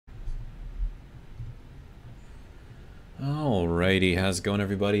Alrighty, how's it going,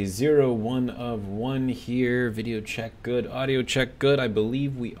 everybody? 1 of 1 here. Video check good, audio check good. I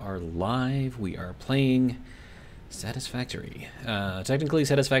believe we are live. We are playing Satisfactory. Technically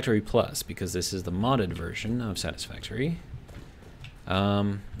Satisfactory Plus, because this is the modded version of Satisfactory.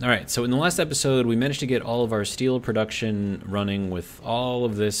 Alright, so in the last episode, we managed to get all of our steel production running with all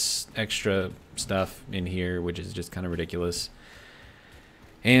of this extra stuff in here, which is just kind of ridiculous.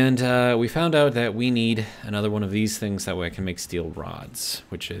 And we found out that we need another one of these things, that way I can make steel rods,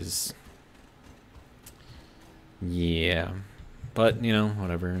 which is... yeah. But, you know,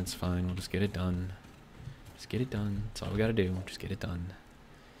 whatever, it's fine. We'll just get it done. Just get it done. That's all we gotta do. Just get it done.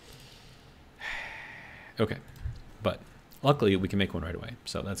 Okay. But, luckily, we can make one right away,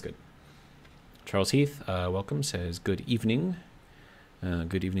 so that's good. Charles Heath, welcome, says good evening.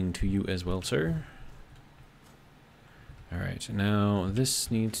 Good evening to you as well, sir. Alright, now this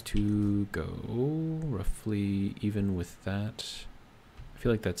needs to go roughly even with that. I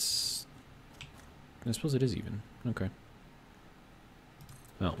feel like that's... I suppose it is even. Okay.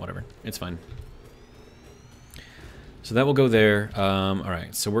 Well, whatever. It's fine. So that will go there.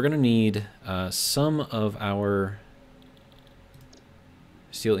 Alright, so we're going to need some of our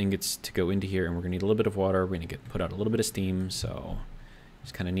steel ingots to go into here, and we're going to need a little bit of water. We're going to put out a little bit of steam, so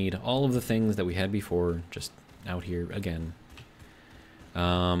just kind of need all of the things that we had before, just out here again.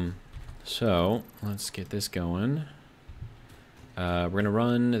 So let's get this going. We're gonna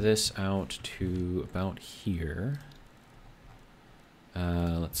run this out to about here.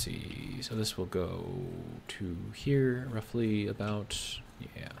 Let's see, so this will go to here roughly about,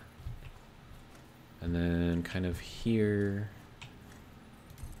 yeah, and then kind of here.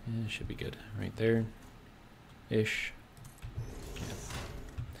 Should be good right there ish.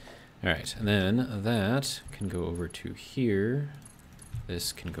 Alright, and then that can go over to here.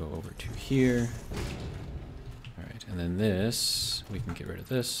 This can go over to here. Alright, and then this, we can get rid of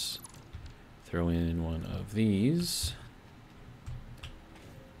this. Throw in one of these.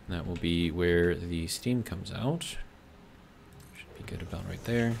 And that will be where the steam comes out. Should be good about right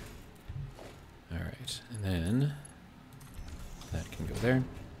there. Alright, and then that can go there.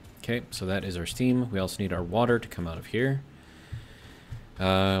 Okay, so that is our steam. We also need our water to come out of here.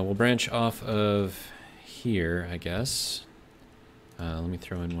 We'll branch off of here, I guess. Let me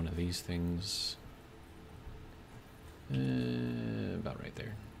throw in one of these things. About right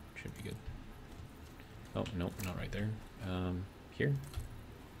there. Should be good. Oh, nope, not right there. Here?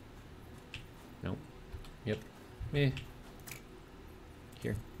 Nope. Yep.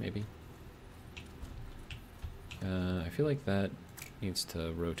 Here, maybe. I feel like that needs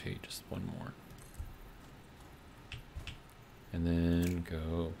to rotate just one more. And then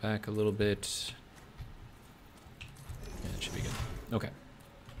go back a little bit. Yeah, it should be good. Okay.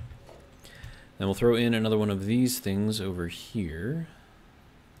 Then we'll throw in another one of these things over here.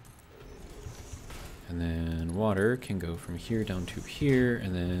 And then water can go from here down to here,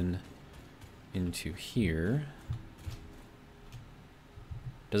 and then into here.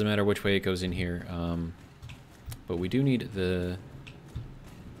 Doesn't matter which way it goes in here, but we do need the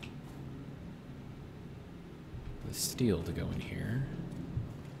steel to go in here.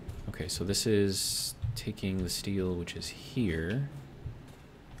 Okay, so this is taking the steel, which is here.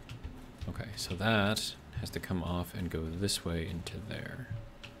 Okay, so that has to come off and go this way into there.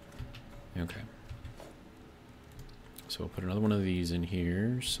 Okay. So we'll put another one of these in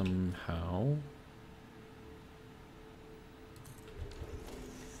here somehow.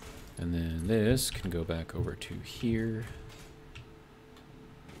 And then this can go back over to here.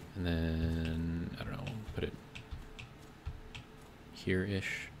 And then, I don't know, put it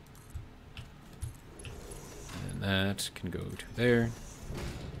here-ish. And that can go to there.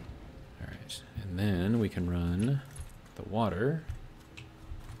 Alright, and then we can run the water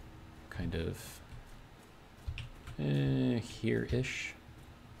kind of here-ish.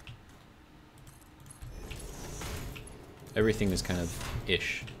 Everything is kind of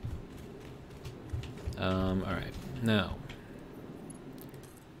ish. Alright, now,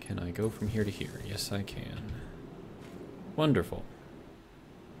 can I go from here to here? Yes, I can. Wonderful.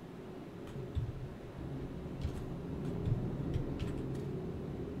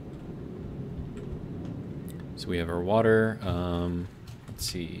 So we have our water. Let's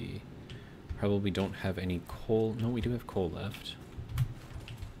see. Probably don't have any coal. No, we do have coal left.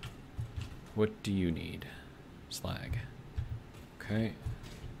 What do you need? Slag. Okay.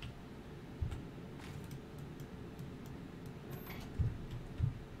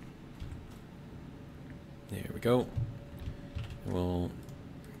 There we go. We'll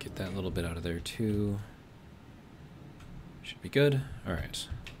get that little bit out of there too. Should be good. All right.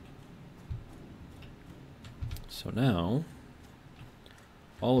 So now,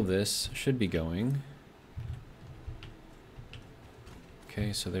 all of this should be going.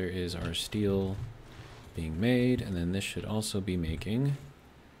 Okay, so there is our steel being made, and then this should also be making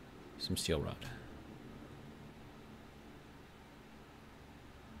some steel rod.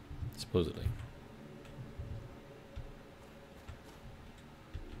 Supposedly.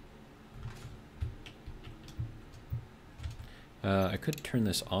 I could turn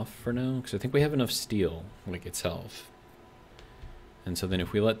this off for now, because I think we have enough steel, like itself. And so then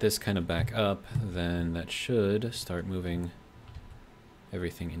if we let this kind of back up, then that should start moving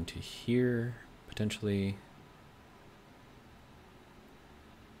everything into here, potentially.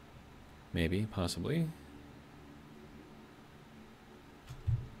 Maybe, possibly.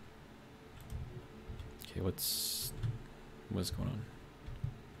 Okay, what's going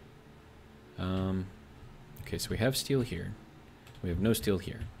on? Okay, so we have steel here. We have no steel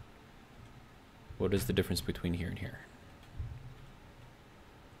here. What is the difference between here and here?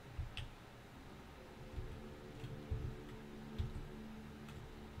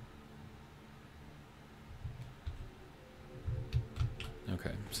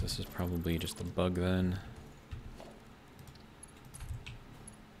 Okay, so this is probably just a bug then.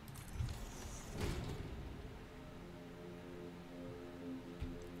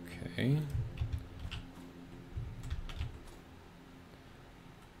 Okay.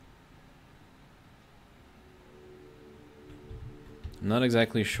 I'm not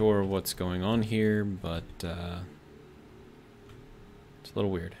exactly sure what's going on here, but it's a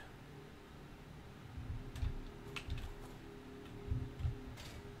little weird.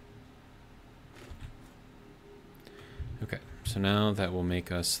 Okay, so now that will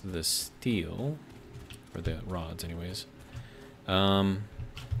make us the steel, or the rods anyways.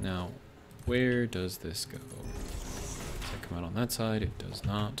 Now, where does this go? Does that come out on that side? It does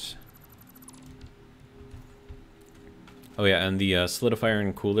not. Oh yeah, and the solidifier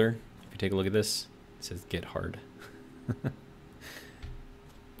and cooler, if you take a look at this, it says get hard.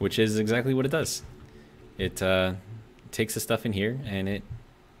 Which is exactly what it does. It takes the stuff in here and it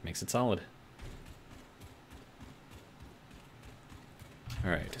makes it solid.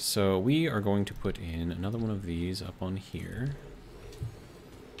 Alright, so we are going to put in another one of these up on here.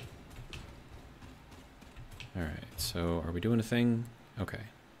 Alright, so are we doing a thing? Okay.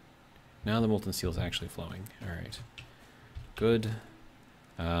 Now the molten steel is actually flowing. Alright. Good.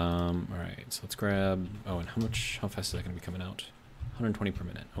 Alright, so let's grab... Oh, and how fast is that going to be coming out? 120 per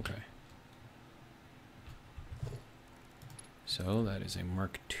minute. Okay. So that is a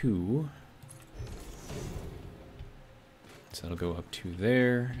Mark II. So that'll go up to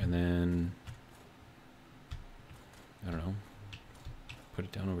there, and then... I don't know. Put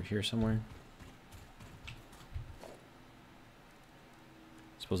it down over here somewhere.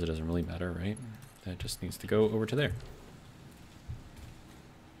 Suppose it doesn't really matter, right? That just needs to go over to there.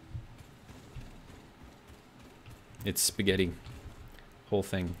 It's spaghetti. Whole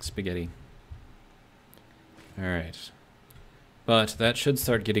thing, spaghetti. Alright. But that should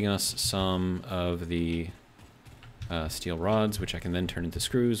start getting us some of the steel rods, which I can then turn into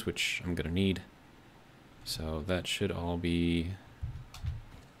screws, which I'm going to need. So that should all be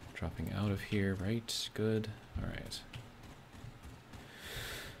dropping out of here, right? Good. Alright.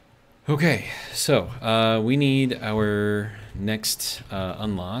 Okay, so we need our next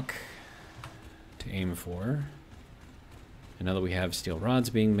unlock to aim for. And now that we have steel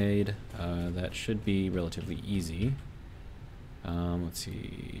rods being made, that should be relatively easy. Let's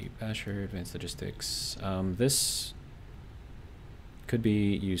see, Basher, Advanced Logistics. This could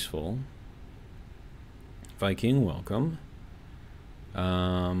be useful. Viking, welcome.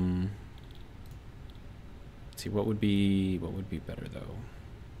 Let's see, what would be better though?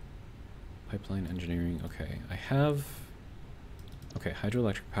 Pipeline engineering. Okay, I have. Okay,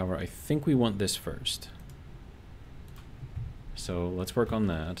 hydroelectric power. I think we want this first. So let's work on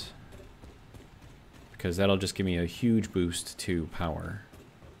that, because that'll just give me a huge boost to power,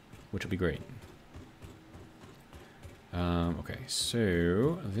 which will be great. Okay,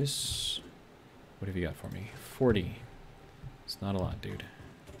 so this, what have you got for me? 40. It's not a lot, dude.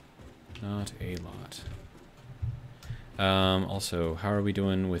 Not a lot. Also, how are we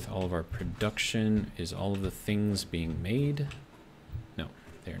doing with all of our production? Is all of the things being made? No,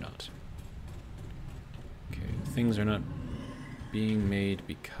 they're not. Okay, things are not being made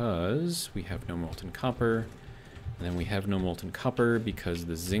because we have no molten copper, and then we have no molten copper because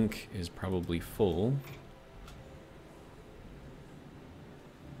the zinc is probably full.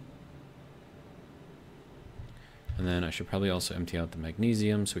 And then I should probably also empty out the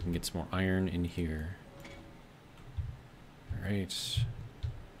magnesium so we can get some more iron in here. Alright.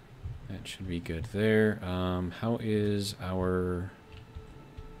 That should be good there. How is our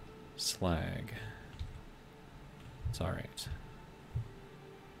slag? It's all right.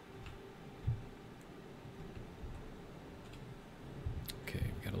 Okay,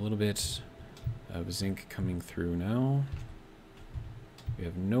 we got a little bit of zinc coming through now. We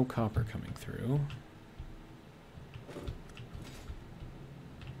have no copper coming through.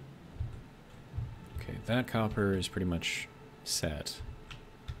 Okay, that copper is pretty much set.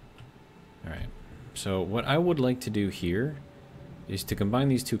 All right, so what I would like to do here is to combine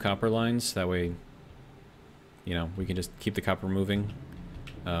these two copper lines. That way, you know, we can just keep the copper moving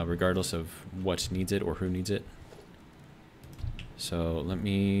regardless of what needs it or who needs it. So let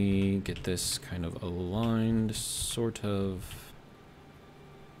me get this kind of aligned, sort of.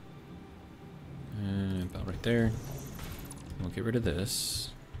 About right there. We'll get rid of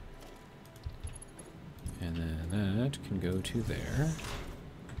this. And then that can go to there.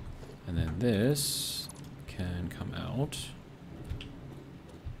 And then this can come out.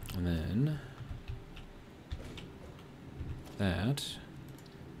 And then that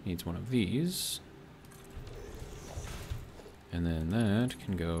needs one of these. And then that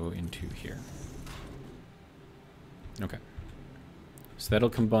can go into here. Okay. So that'll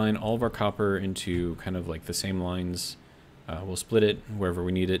combine all of our copper into kind of like the same lines. We'll split it wherever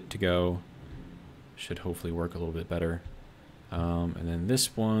we need it to go. Should hopefully work a little bit better. And then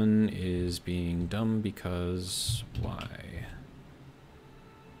this one is being dumb because why?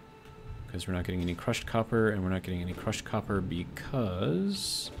 Because we're not getting any crushed copper, and we're not getting any crushed copper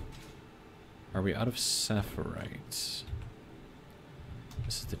because... Are we out of saphirite?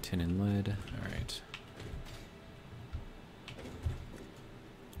 This is the tin and lead. All right.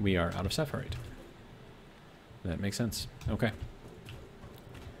 We are out of saphirite. That makes sense. Okay.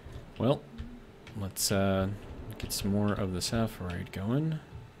 Well, let's get some more of the saphirite going.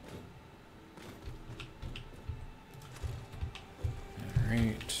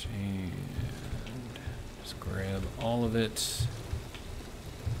 Alright, and just grab all of it.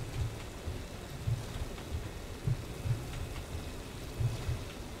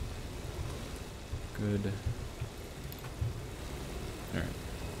 Good. Alright.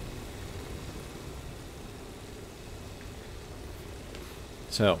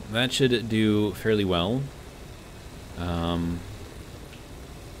 So, that should do fairly well.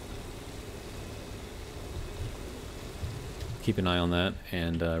 Keep an eye on that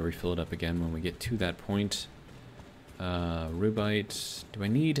and refill it up again when we get to that point. Rubite. Do I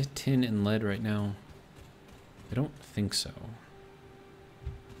need tin and lead right now? I don't think so.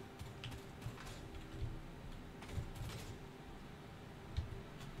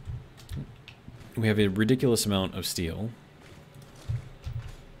 We have a ridiculous amount of steel.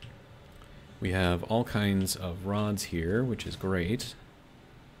 We have all kinds of rods here, which is great.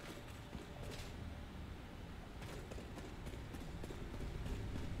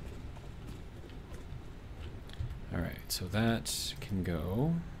 Alright, so that can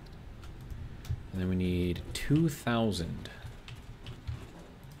go. And then we need 2,000.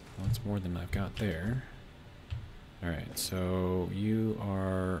 Well, that's more than I've got there. Alright, so you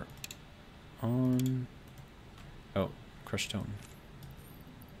are on... Oh, crushed stone.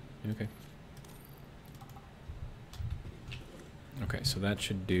 Okay. Okay, so that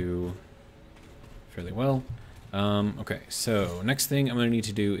should do fairly well. Okay, so next thing I'm going to need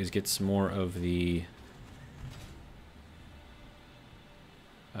to do is get some more of the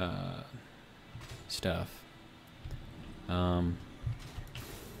stuff. And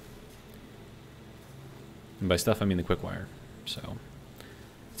by stuff, I mean the quick wire. So,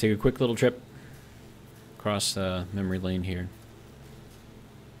 take a quick little trip across memory lane here.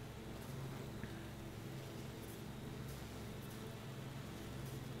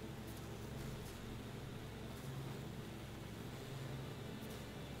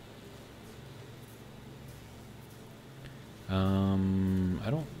 I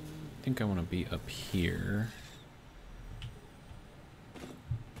don't think I want to be up here.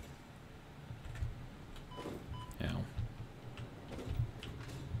 Ow.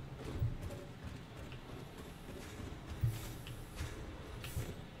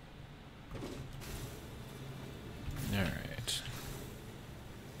 All right.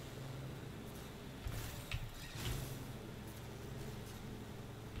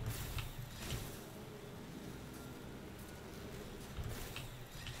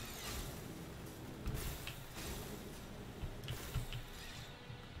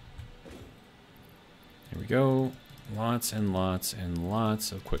 Here we go. Lots and lots and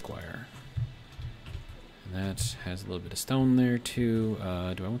lots of quick wire. And that has a little bit of stone there too.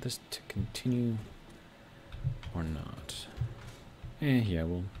 Do I want this to continue or not? Yeah,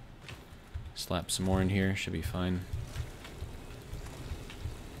 we'll Slap some more in here, should be fine.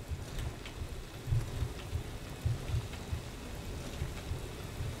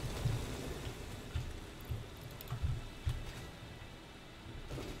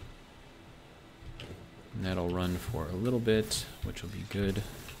 And that'll run for a little bit, which will be good.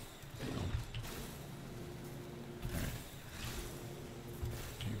 Alright.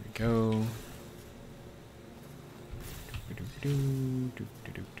 Here we go.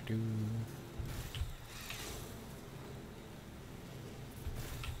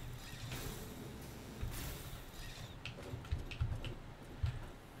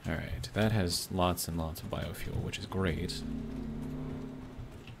 Alright, that has lots and lots of biofuel, which is great.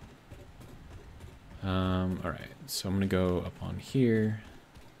 Alright, so I'm gonna go up on here,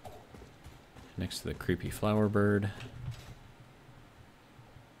 next to the creepy flower bird.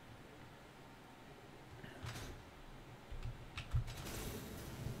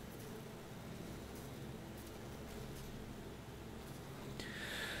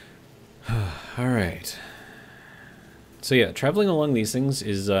 Alright. So yeah, traveling along these things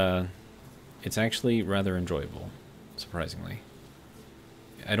is, it's actually rather enjoyable, surprisingly.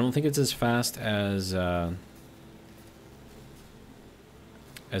 I don't think it's as fast as the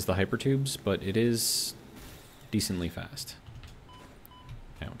hypertubes, but it is decently fast.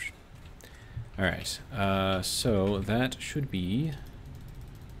 Ouch. Alright, so that should be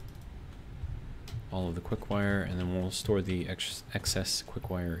all of the quick wire, and then we'll store the excess quick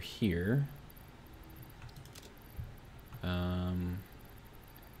wire here.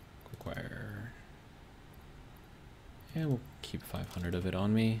 Quick wire. Yeah, we'll keep 500 of it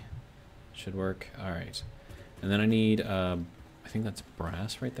on me. Should work. Alright. And then I need, I think that's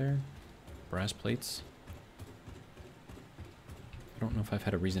brass right there. Brass plates. I don't know if I've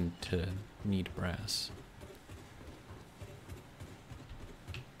had a reason to need brass.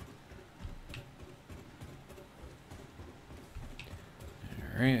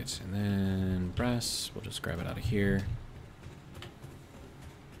 Alright, and then brass, we'll just grab it out of here.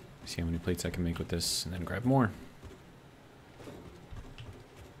 See how many plates I can make with this, and then grab more.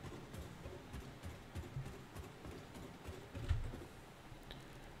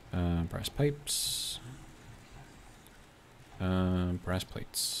 Brass pipes. Brass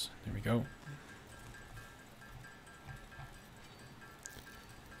plates. There we go.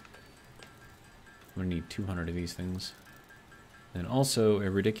 I'm gonna need 200 of these things. And also a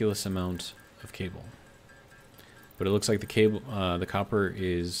ridiculous amount of cable. But it looks like the cable, the copper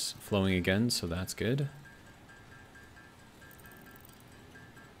is flowing again, so that's good.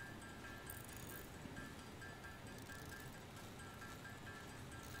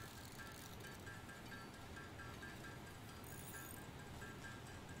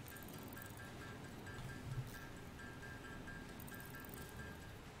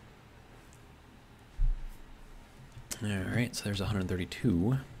 Alright, so there's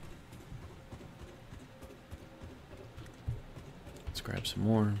 132. Let's grab some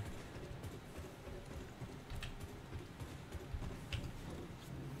more.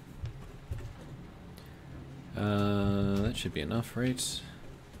 That should be enough, right?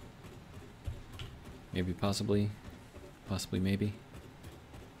 Maybe, possibly. Possibly, maybe.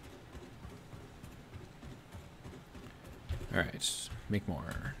 Alright, make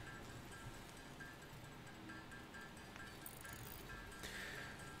more.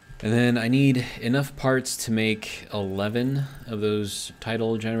 And then I need enough parts to make 11 of those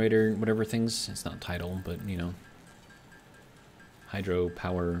tidal generator, whatever things. It's not tidal, but, you know,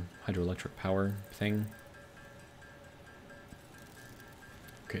 hydroelectric power thing.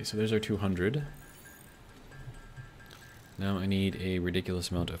 Okay, so there's our 200. Now I need a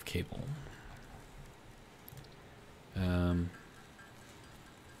ridiculous amount of cable.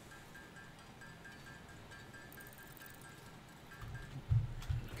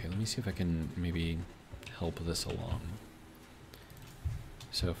 Let me see if I can maybe help this along.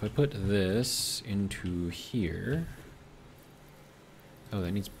 So if I put this into here, oh,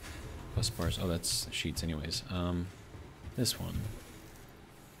 that needs bus bars. Oh, that's sheets anyways. This one.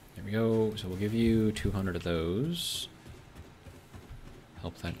 There we go. So we'll give you 200 of those.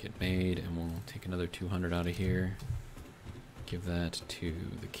 Help that get made, and we'll take another 200 out of here. Give that to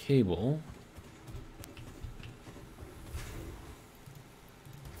the cable.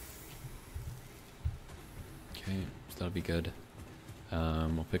 Okay, so that'll be good.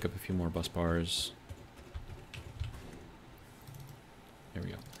 We'll pick up a few more bus bars. There we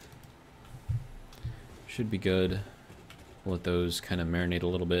go. Should be good. We'll let those kind of marinate a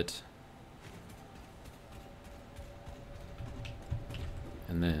little bit.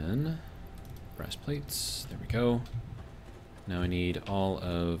 And then brass plates. There we go. Now I need all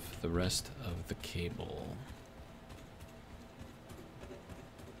of the rest of the cable.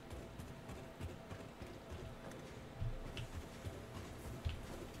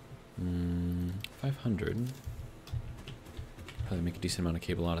 Hmm, 500. Probably make a decent amount of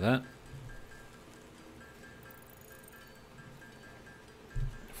cable out of that.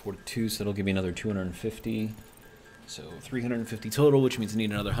 42, so that'll give me another 250. So 350 total, which means I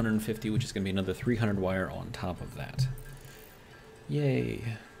need another 150, which is going to be another 300 wire on top of that. Yay.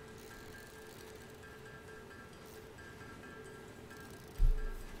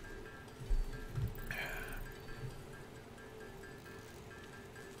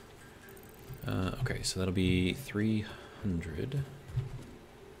 Okay, so that'll be 300.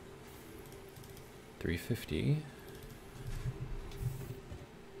 350.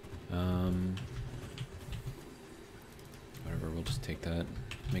 Whatever, we'll just take that,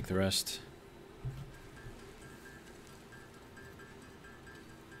 make the rest.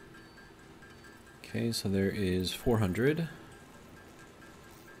 Okay, so there is 400.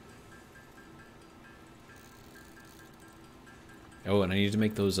 Oh, and I need to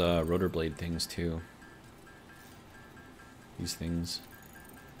make those rotor blade things too. These things.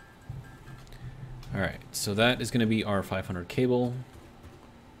 Alright, so that is going to be our 500 cable.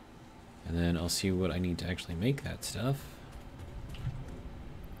 And then I'll see what I need to actually make that stuff.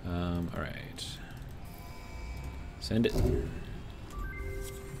 Alright. Send it.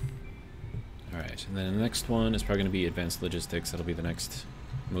 Alright, and then the next one is probably going to be advanced logistics. That'll be the next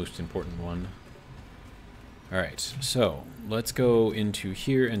most important one. Alright, so let's go into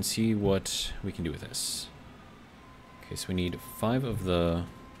here and see what we can do with this. Okay, so we need 5 of the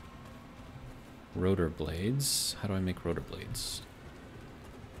rotor blades. How do I make rotor blades?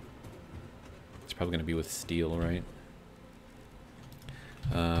 It's probably going to be with steel, right?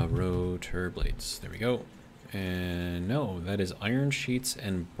 Rotor blades. There we go. And no, that is iron sheets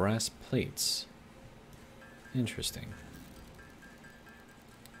and brass plates. Interesting.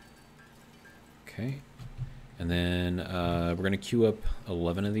 Okay. And then we're going to queue up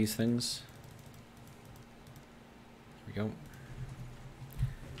 11 of these things. There we go.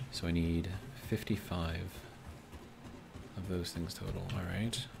 So I need 55 of those things total. All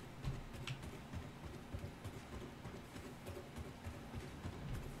right.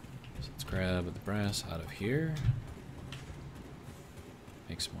 So let's grab the brass out of here.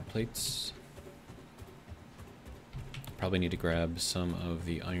 Make some more plates. Probably need to grab some of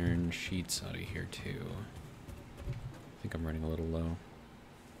the iron sheets out of here too. I think I'm running a little low.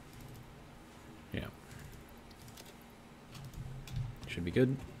 Yeah. Should be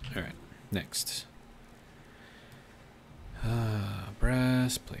good. All right, next.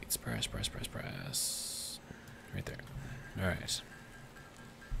 Brass plates, brass. Right there. All right.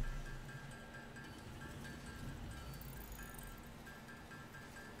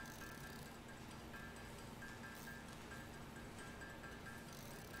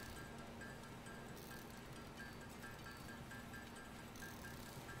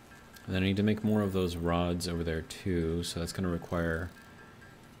 And then I need to make more of those rods over there too, so that's going to require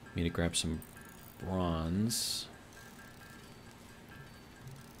me to grab some bronze.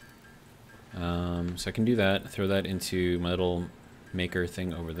 So I can do that, throw that into my little maker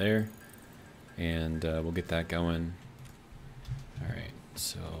thing over there, and we'll get that going. Alright,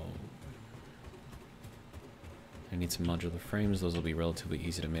 so I need some modular frames. Those will be relatively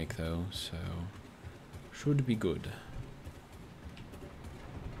easy to make though, so should be good.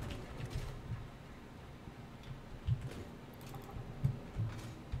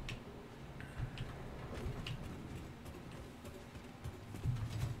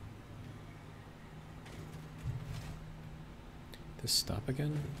 This stop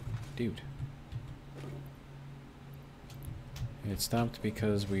again? Dude. It stopped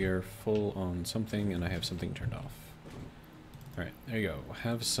because we are full on something and I have something turned off. Alright, there you go.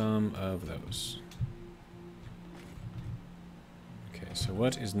 Have some of those. Okay, so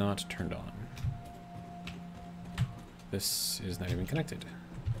what is not turned on? This is not even connected.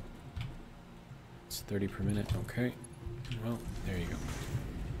 It's 30 per minute. Okay. Well, there you go.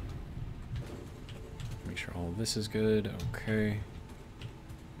 Make sure all of this is good. Okay.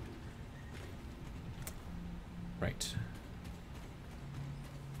 Right.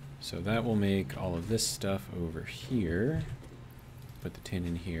 So that will make all of this stuff over here. Put the tin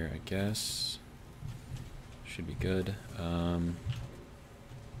in here, I guess. Should be good.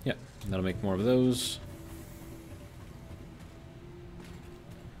 Yeah, that'll make more of those.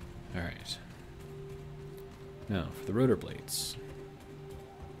 Alright. Now, for the rotor blades.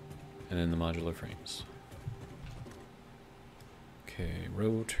 And then the modular frames. Okay,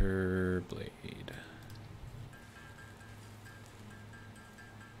 rotor blade.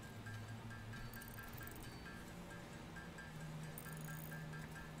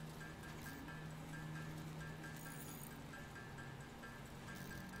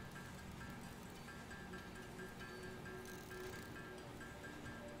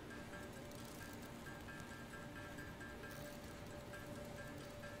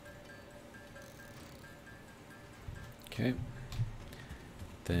 Okay.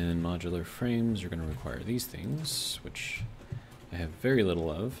 Then modular frames are going to require these things, which I have very little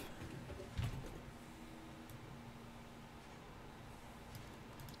of.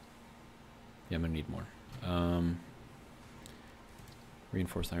 Yeah, I'm going to need more.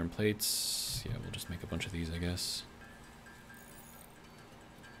 Reinforced iron plates. Yeah, we'll just make a bunch of these, I guess.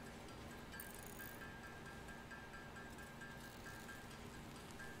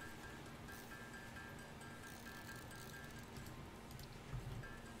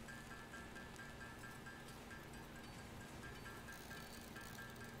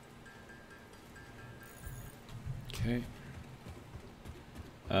 Okay.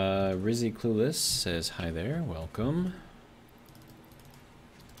 Rizzy Clueless says hi there, welcome.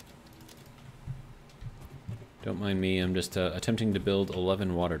 Don't mind me, I'm just attempting to build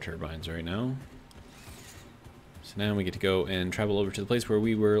 11 water turbines right now. So now we get to go and travel over to the place where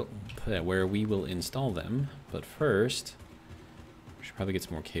we will install them. But first, we should probably get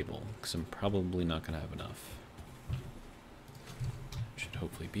some more cable, because I'm probably not going to have enough. Should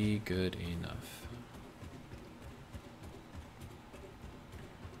hopefully be good enough.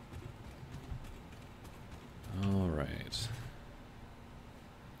 All right.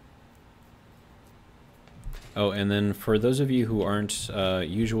 Oh, and then for those of you who aren't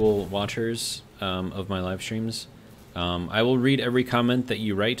usual watchers of my live streams, I will read every comment that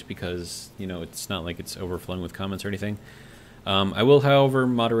you write because, you know, it's not like it's overflowing with comments or anything. I will, however,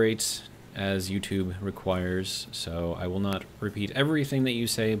 moderate as YouTube requires, so I will not repeat everything that you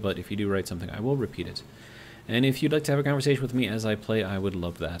say, but if you do write something, I will repeat it. And if you'd like to have a conversation with me as I play, I would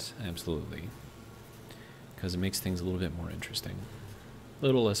love that, absolutely. Because it makes things a little bit more interesting. A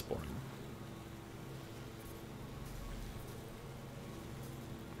little less boring.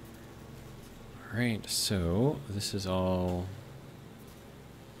 Alright, so this is all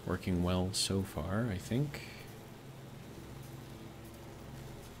working well so far, I think.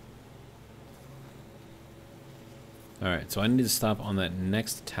 Alright, so I need to stop on that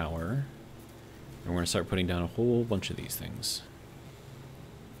next tower. And we're going to start putting down a whole bunch of these things.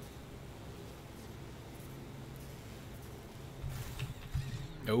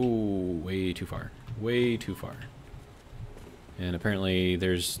 Oh, way too far. Way too far. And apparently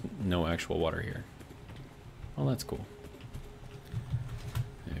there's no actual water here. Well, that's cool.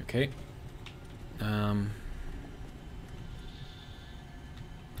 Okay.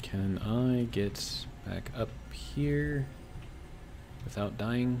 Can I get back up here without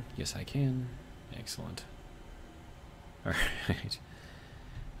dying? Yes, I can. Excellent. All right.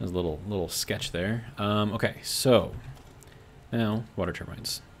 There's a little sketch there. Okay, so now water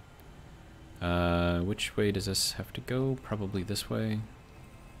turbines. Which way does this have to go? Probably this way,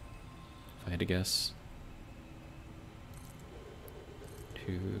 if I had to guess.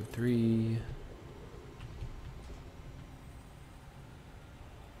 2, 3.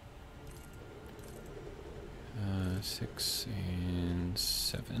 6 and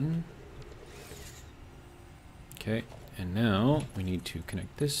 7. Okay, and now we need to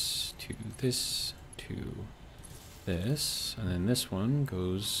connect this to this to this, and then this one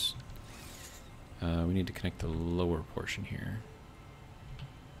goes. We need to connect the lower portion here.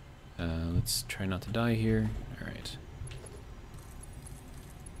 Let's try not to die here. All right.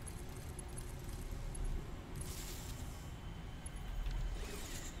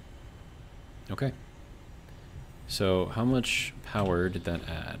 Okay. So how much power did that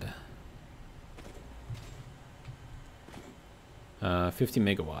add? 50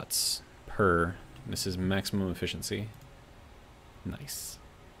 megawatts per. This is maximum efficiency. Nice.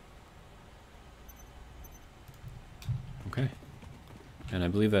 Okay. And I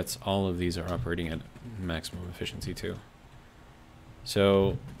believe that's all of these are operating at maximum efficiency too.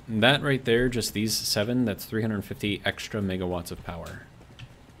 So that right there, just these 7, that's 350 extra megawatts of power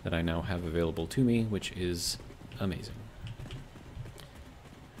that I now have available to me, which is amazing.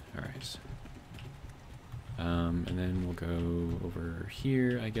 All right. And then we'll go over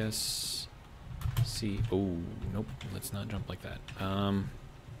here, I guess. See, oh, nope, let's not jump like that. There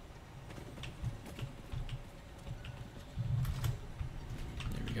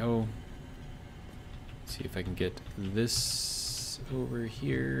we go. Let's see if I can get this over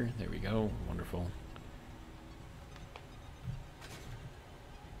here. There we go, wonderful.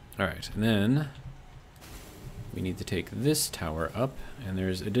 All right, and then we need to take this tower up, and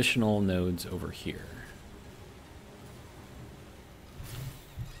there's additional nodes over here.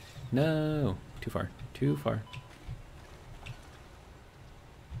 No, too far, too far.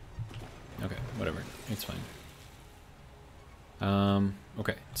 Okay, whatever, it's fine.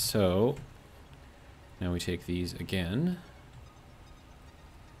 Okay, so now we take these again.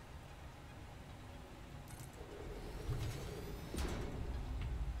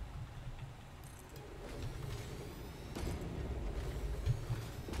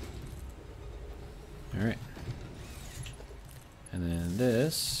 Alright. And then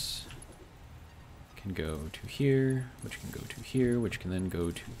this can go to here, which can go to here, which can then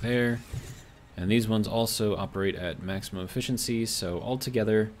go to there. And these ones also operate at maximum efficiency, so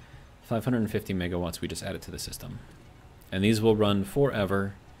altogether 550 megawatts we just added to the system. And these will run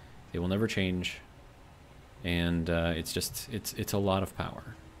forever. They will never change. And it's a lot of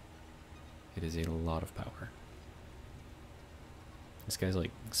power. It is a lot of power. This guy's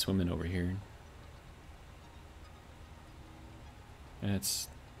like swimming over here. That's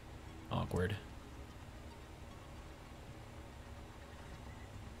awkward.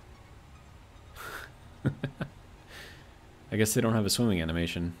 I guess they don't have a swimming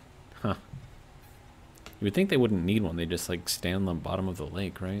animation. Huh. You would think they wouldn't need one. They just like stand on the bottom of the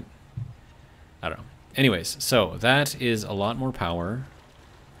lake, right? I don't know. Anyways, so that is a lot more power.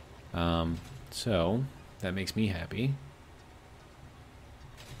 So that makes me happy.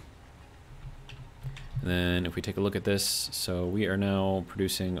 And then if we take a look at this, so we are now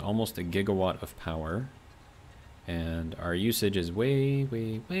producing almost a gigawatt of power. And our usage is way,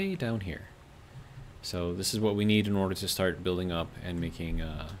 way, way down here. So this is what we need in order to start building up and making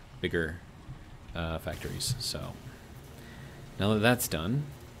bigger factories. So now that that's done,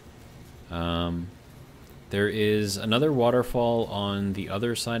 there is another waterfall on the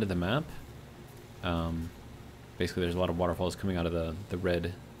other side of the map. Basically, there's a lot of waterfalls coming out of the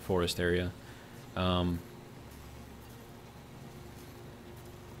red forest area. But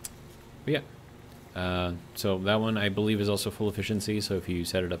yeah, so that one I believe is also full efficiency. So if you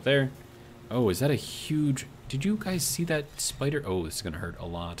set it up there, oh, is that a huge? Did you guys see that spider? Oh, this is gonna hurt a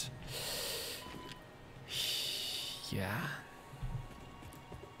lot. Yeah.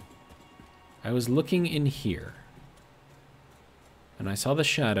 I was looking in here, and I saw the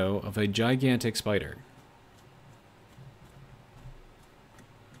shadow of a gigantic spider.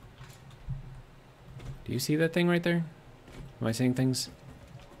 Do you see that thing right there? Am I seeing things?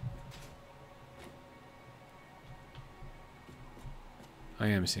 I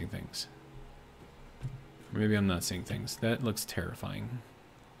am seeing things. Or maybe I'm not seeing things. That looks terrifying.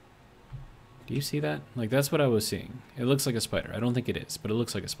 Do you see that? Like, that's what I was seeing. It looks like a spider. I don't think it is, but it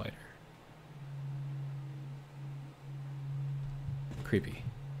looks like a spider. Creepy.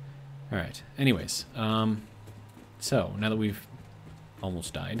 Alright, anyways. So, now that we've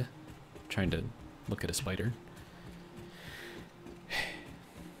almost died, trying to look at a spider.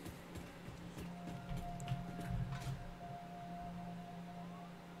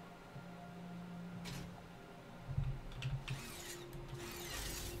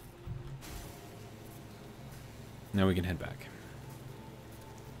 Now we can head back.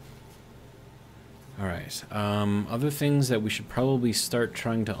 Alright, other things that we should probably start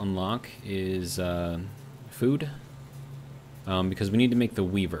trying to unlock is food. Because we need to make the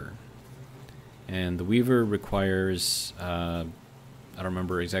Weaver. And the Weaver requires, I don't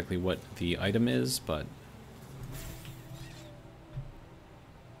remember exactly what the item is, but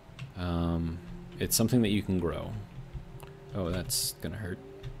it's something that you can grow. Oh, that's gonna hurt.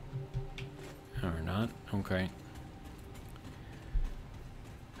 Or not, okay.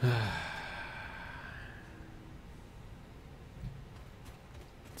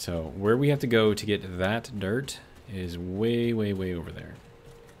 So, where we have to go to get that dirt is way, way, way over there.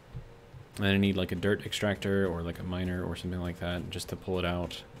 And I need like a dirt extractor or like a miner or something like that just to pull it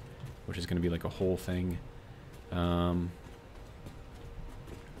out, which is going to be like a whole thing.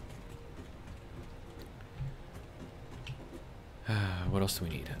 What else do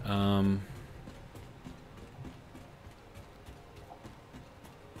we need?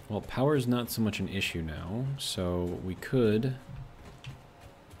 Well, power is not so much an issue now, so we could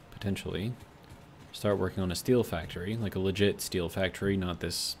potentially start working on a steel factory, like a legit steel factory, not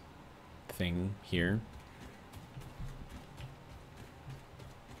this thing here.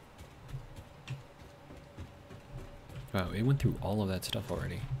 Wow, it went through all of that stuff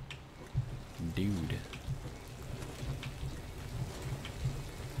already. Dude.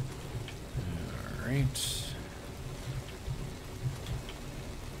 Alright.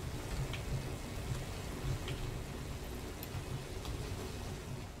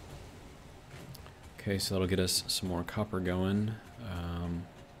 Okay, so that'll get us some more copper going.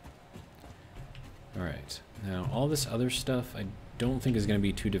 Alright, now all this other stuff I don't think is going to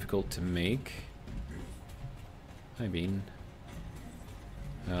be too difficult to make. Hi, Bean.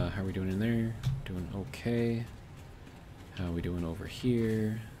 How are we doing in there? Doing okay. How are we doing over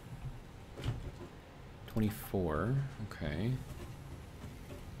here? 24, okay.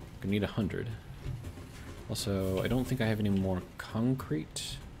 Gonna need 100. Also, I don't think I have any more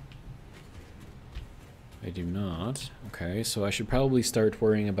concrete. I do not. Okay, so I should probably start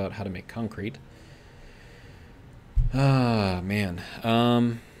worrying about how to make concrete. Ah, man.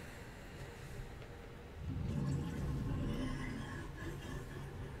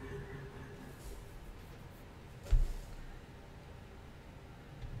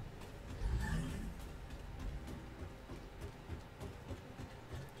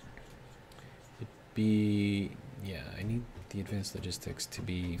 Yeah, I need the advanced logistics to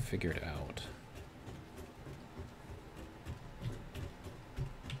be figured out.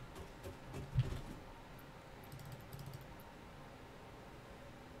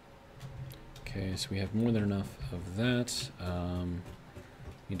 Okay, so we have more than enough of that.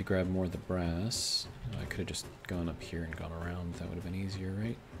 Need to grab more of the brass. I could have just gone up here and gone around. That would have been easier,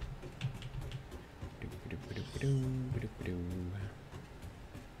 right?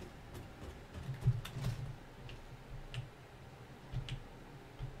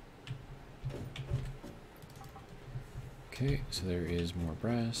 Okay, so there is more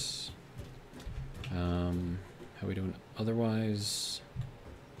brass. How are we doing otherwise?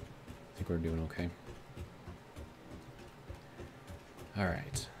 I think we're doing okay. All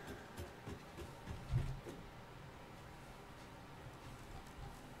right.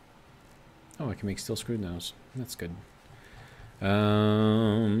 Oh, I can make steel screw nose. That's good.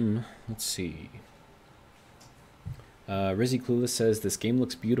 Let's see. Rizzy Clueless says, this game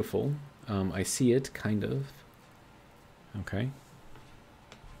looks beautiful. I see it, kind of. Okay.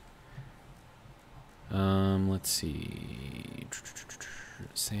 Let's see.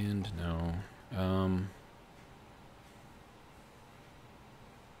 Sand, no.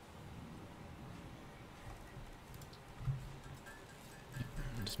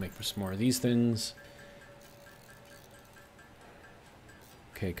 Just make for some more of these things.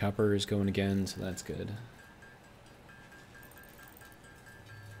 Okay, copper is going again, so that's good.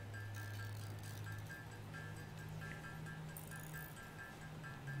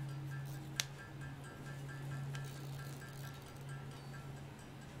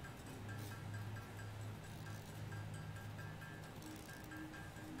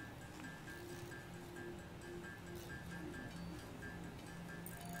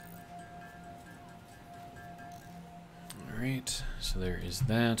 Alright, so there is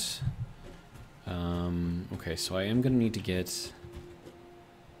that. Okay, so I am going to need to get...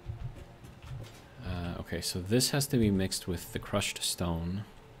 okay, so this has to be mixed with the crushed stone.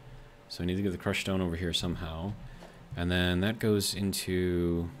 So I need to get the crushed stone over here somehow. And then that goes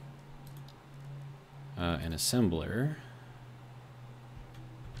into an assembler,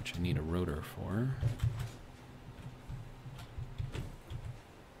 which I need a rotor for.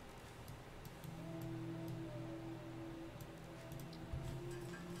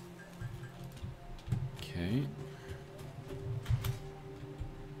 Okay.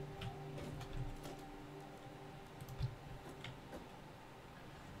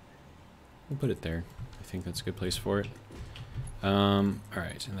 We'll put it there. I think that's a good place for it.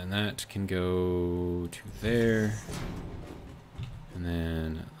 Alright, and then that can go to there. And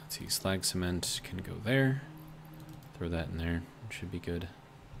then, let's see, slag cement can go there. Throw that in there. It should be good.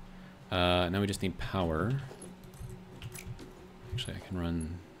 Now we just need power. Actually, I can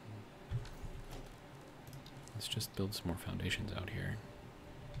run... Let's just build some more foundations out here.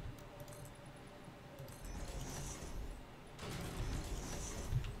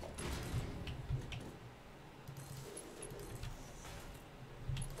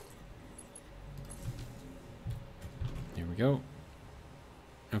 There we go.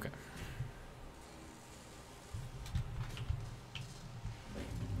 Okay.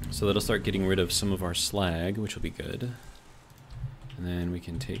 So that'll start getting rid of some of our slag, which will be good. And then we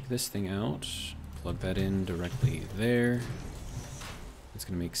can take this thing out, plug that in directly there. It's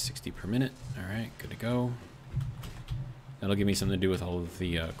going to make 60 per minute. All right, good to go. That'll give me something to do with all of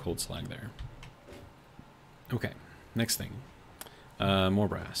the cold slag there. Okay, next thing. More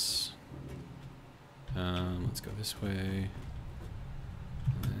brass. Let's go this way.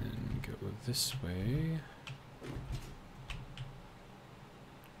 And then go this way.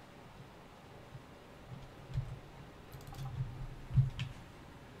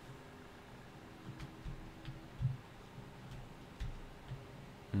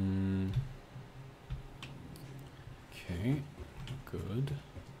 Okay, good.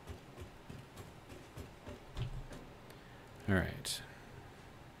 All right.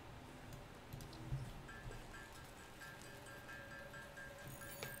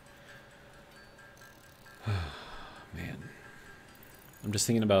 Man, I'm just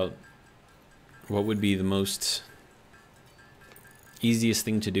thinking about what would be the most easiest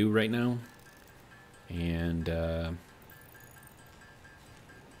thing to do right now, and I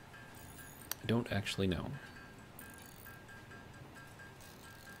don't actually know.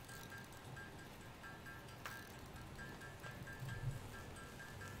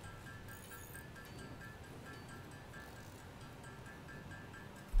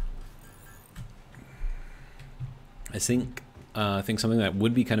 I think something that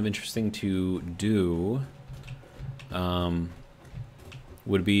would be kind of interesting to do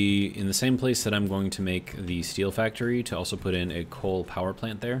would be in the same place that I'm going to make the steel factory, to also put in a coal power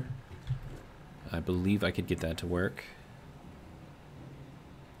plant there. I believe I could get that to work.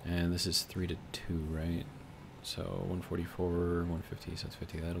 And this is 3 to 2, right? So 144, 150, so that's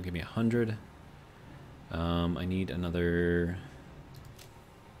 50. That'll give me 100. I need another,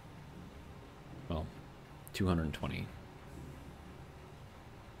 well, 220.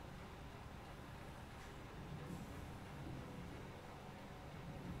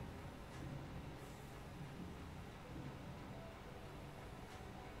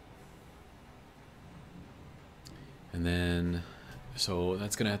 And then, so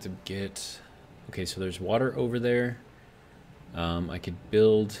that's gonna have to get, okay, so there's water over there. I could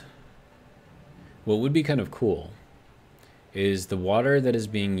build, what would be kind of cool is the water that is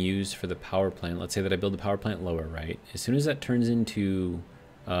being used for the power plant. Let's say that I build the power plant lower, right? As soon as that turns into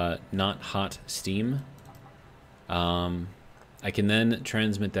not hot steam, I can then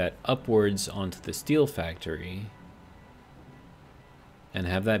transmit that upwards onto the steel factory and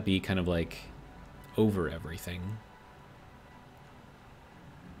have that be kind of like over everything.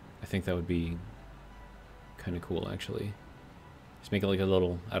 I think that would be kind of cool, actually. Just make it like a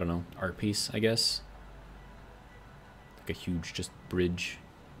little, I don't know, art piece, I guess. Like a huge just bridge.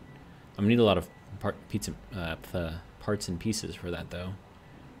 I'm gonna need a lot of parts and pieces for that, though.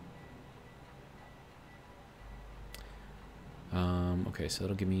 Okay, so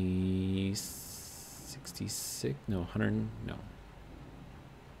that'll give me 66, no, 100, no.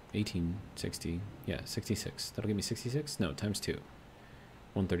 1860, yeah, 66. That'll give me 66? No, times 2.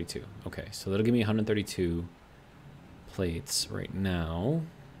 132. Okay, so that'll give me 132 plates right now.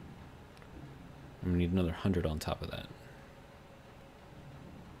 I'm gonna need another 100 on top of that.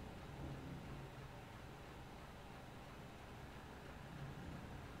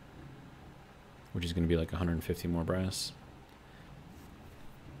 Which is gonna be like 150 more brass.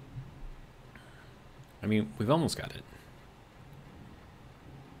 I mean, we've almost got it.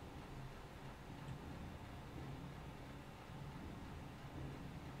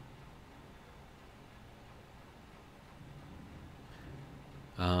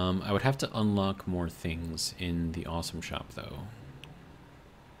 I would have to unlock more things in the awesome shop, though.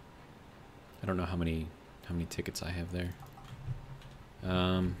 I don't know how many tickets I have there.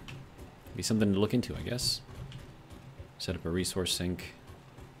 Be something to look into, I guess. Set up a resource sink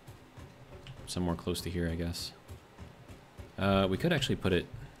somewhere close to here, I guess. We could actually put it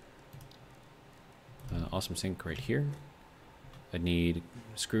awesome sink right here. I'd need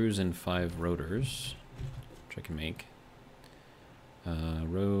screws and 5 rotors, which I can make.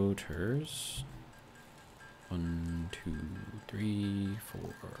 Rotors. 1, 2, 3, 4,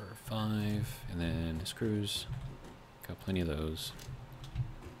 5, and then screws. Got plenty of those.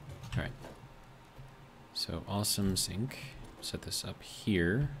 All right. So awesome sink. Set this up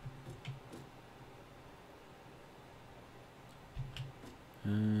here.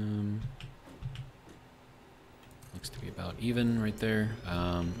 Looks to be about even right there.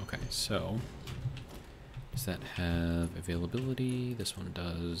 Okay, so does that have availability? This one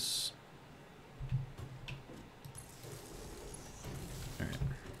does. All right.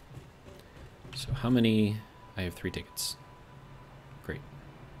 So how many? I have 3 tickets. Great.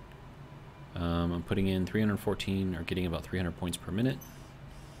 I'm putting in 314, or getting about 300 points per minute.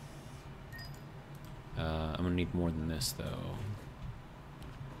 I'm gonna need more than this, though.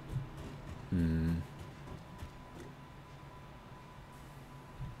 I'm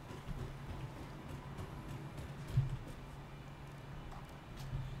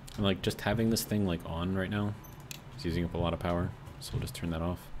like, just having this thing like on right now is using up a lot of power, so we'll just turn that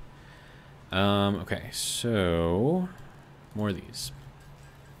off. Okay, so more of these.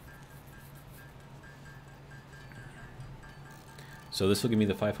 So this will give me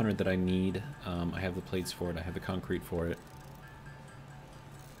the 500 that I need. I have the plates for it. I have the concrete for it.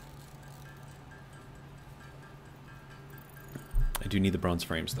 I do need the bronze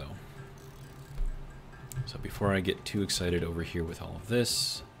frames, though. So before I get too excited over here with all of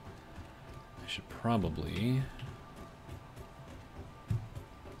this, I should probably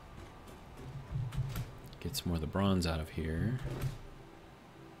get some more of the bronze out of here.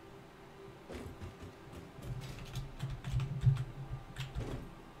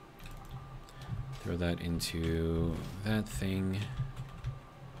 Throw that into that thing.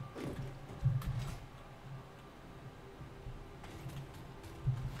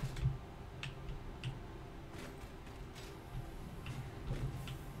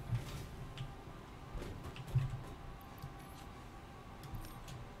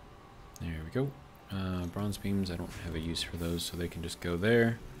 There we go. bronze beams, I don't have a use for those, so they can just go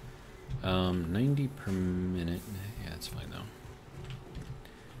there. 90 per minute. Yeah, that's fine though.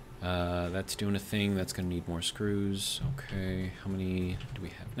 That's doing a thing. That's going to need more screws. Okay, how many do we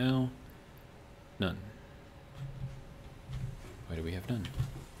have now? None. Why do we have none?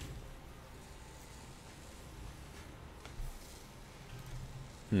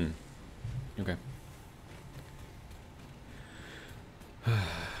 Okay.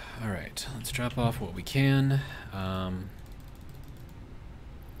 Alright, let's drop off what we can.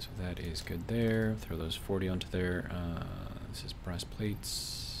 So that is good there. Throw those 40 onto there. This is brass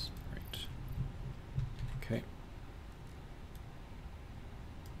plates. Right. Okay.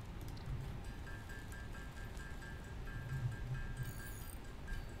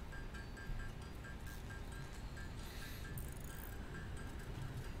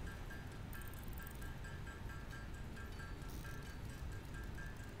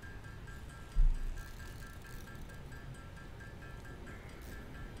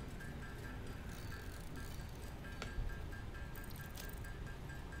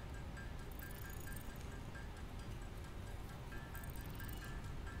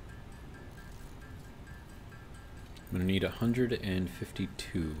 I'm going to need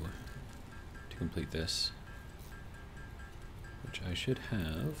 152 to complete this, which I should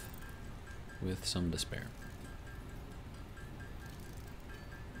have with some despair.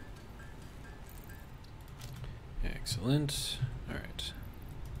 Excellent. Alright.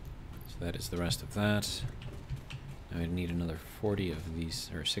 So that is the rest of that. Now I need another 40 of these,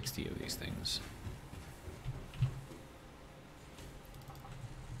 or 60 of these things.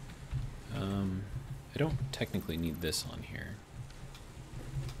 I don't technically need this on here.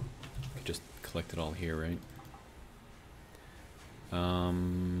 I could just collect it all here, right? I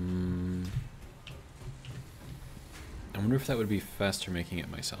wonder if that would be faster making it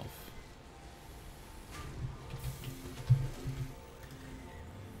myself.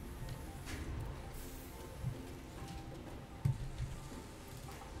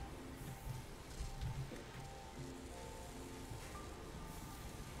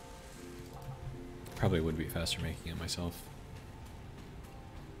 Probably would be faster making it myself.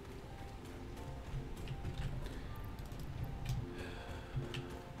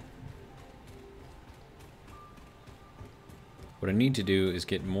 What I need to do is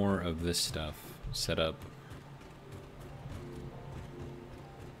get more of this stuff set up.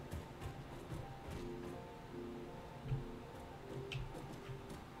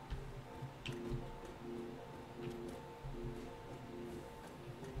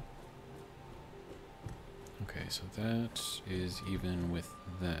 Okay, so that is even with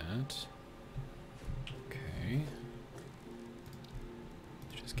that. Okay.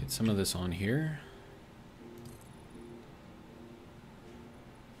 Just get some of this on here.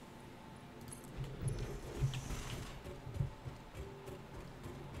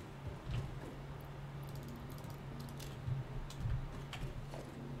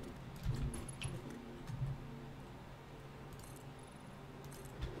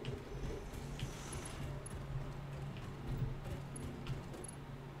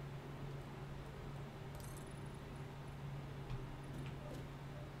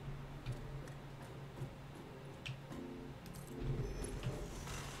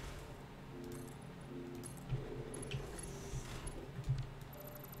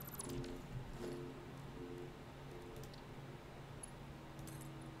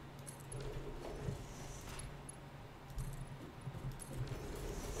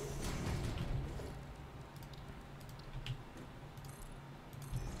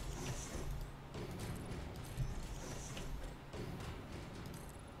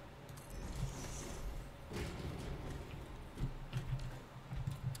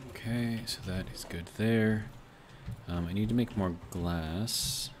 Okay, so that is good there. I need to make more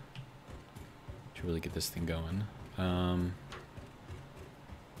glass to really get this thing going. Alright,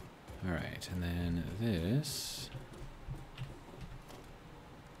 and then this.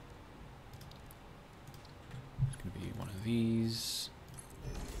 It's going to be one of these.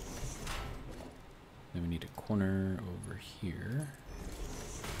 Then we need a corner over here.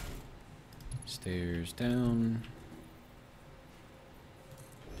 Stairs down.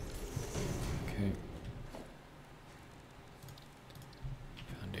 Okay.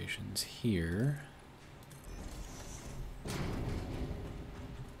 Foundations here.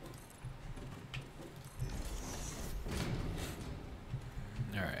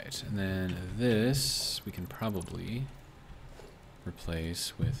 Alright, and then this we can probably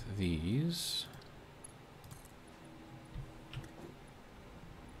replace with these.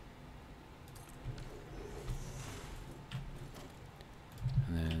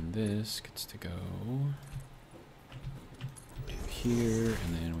 And then then this gets to go to here,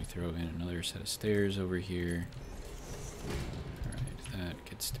 and then we throw in another set of stairs over here. Alright, that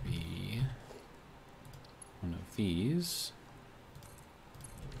gets to be one of these.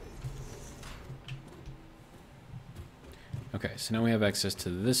 Okay, so now we have access to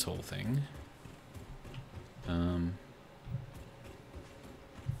this whole thing.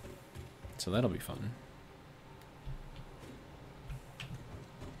 So that'll be fun.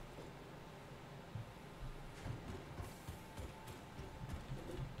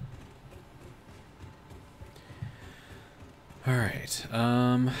 All right.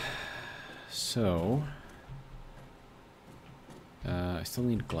 So I still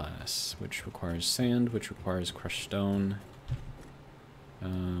need glass, which requires sand, which requires crushed stone. Okay.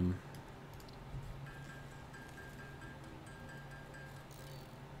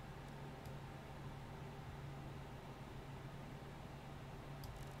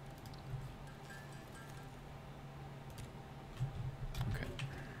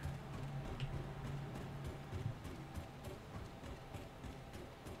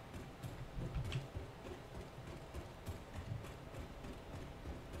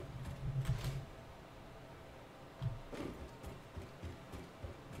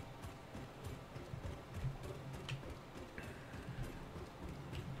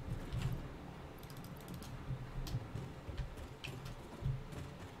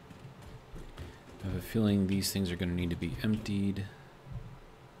 I have a feeling these things are going to need to be emptied.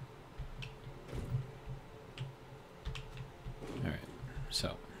 Alright,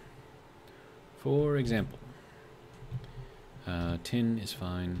 so, for example, tin is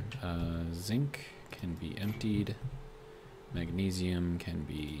fine, zinc can be emptied, magnesium can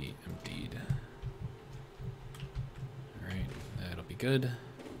be emptied. Alright, that'll be good.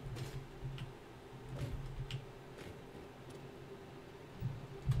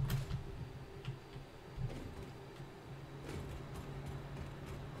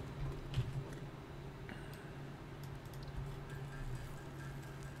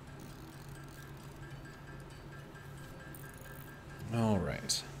 All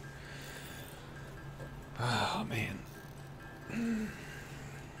right. Oh, man.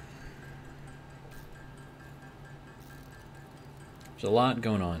 There's a lot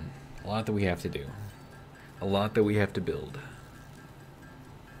going on. A lot that we have to do. A lot that we have to build.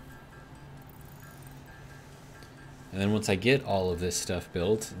 And then once I get all of this stuff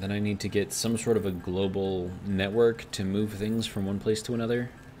built, then I need to get some sort of a global network to move things from one place to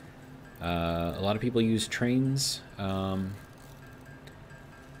another. A lot of people use trains.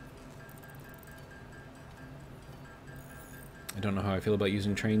 I don't know how I feel about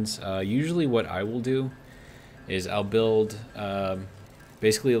using trains. Usually what I will do is I'll build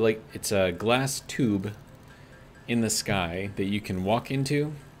basically like it's a glass tube in the sky that you can walk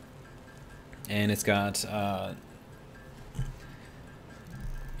into, and it's got a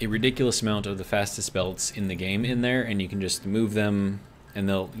ridiculous amount of the fastest belts in the game in there, and you can just move them, and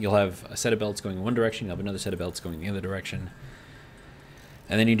you'll have a set of belts going in one direction, you'll have another set of belts going the other direction.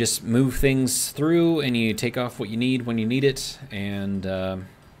 And then you just move things through, and you take off what you need when you need it, and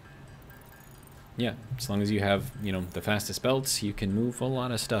yeah, as long as you have, you know, the fastest belts, you can move a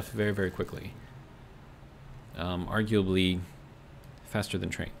lot of stuff very, very quickly. Arguably faster than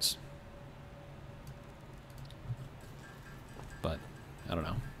trains. But, I don't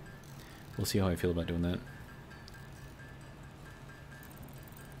know. We'll see how I feel about doing that.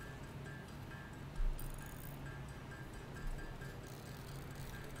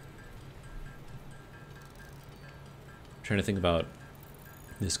 Trying to think about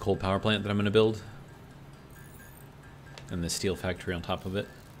this coal power plant that I'm going to build and the steel factory on top of it.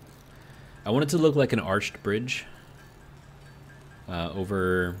 I want it to look like an arched bridge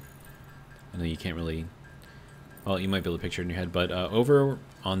over, I know you can't really, well, you might be able to picture it in your head, but over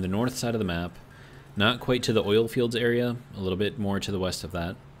on the north side of the map, not quite to the oil fields area, a little bit more to the west of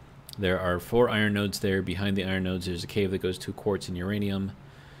that. There are 4 iron nodes there. Behind the iron nodes there's a cave that goes to quartz and uranium.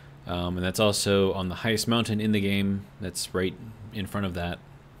 And that's also on the highest mountain in the game. That's right in front of that.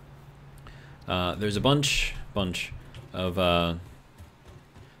 There's a bunch of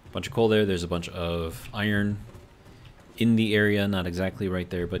coal there. There's a bunch of iron in the area, not exactly right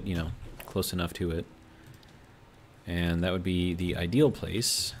there, but you know, close enough to it. And that would be the ideal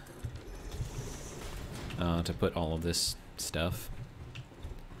place to put all of this stuff.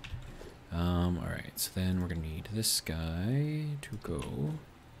 Alright, so then we're gonna need this guy to go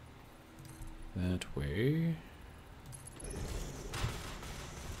that way.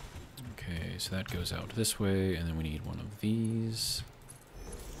 Okay, so that goes out this way, and then we need one of these.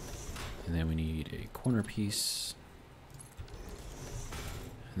 And then we need a corner piece.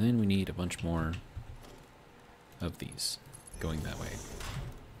 And then we need a bunch more of these going that way.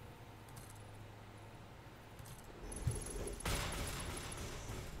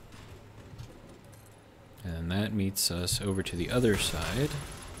 And that meets us over to the other side.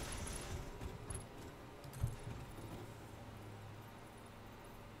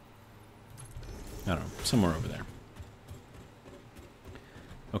 I don't know, somewhere over there.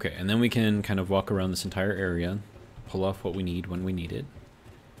 Okay, and then we can kind of walk around this entire area, pull off what we need when we need it,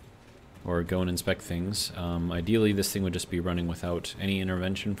 or go and inspect things. Ideally, this thing would just be running without any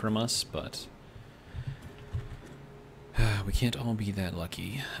intervention from us, but we can't all be that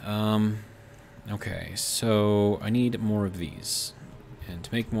lucky. Okay, so I need more of these. And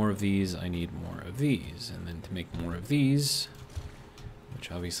to make more of these, I need more of these. And then to make more of these,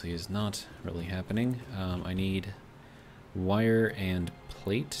 which obviously is not really happening, I need wire and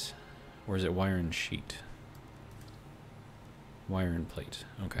plate. Or is it wire and sheet? Wire and plate.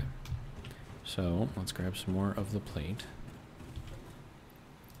 Okay. So let's grab some more of the plate.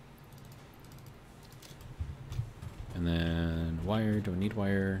 And then wire. Do I need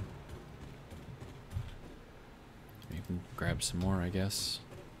wire? You can grab some more, I guess.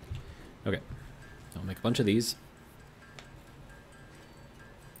 Okay. I'll make a bunch of these.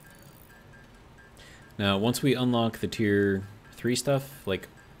 Now, once we unlock the tier 3 stuff, like,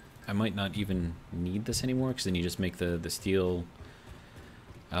 I might not even need this anymore, because then you just make the steel,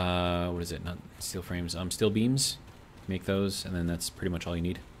 what is it? Not steel frames, steel beams. Make those, and then that's pretty much all you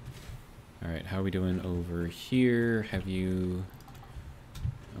need. Alright, how are we doing over here? Have you...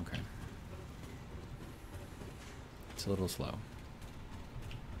 Okay. It's a little slow.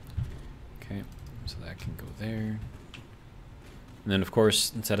 Okay, so that can go there. And then, of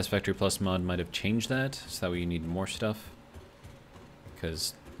course, Satisfactory Plus mod might have changed that, so that way you need more stuff.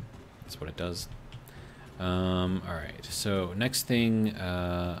 Because that's what it does. Alright, so next thing,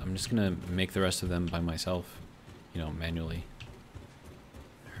 I'm just going to make the rest of them by myself, you know, manually.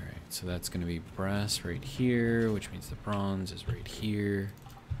 Alright, so that's going to be brass right here, which means the bronze is right here.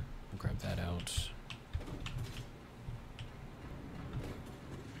 I'll grab that out.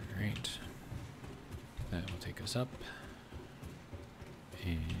 Alright. That will take us up.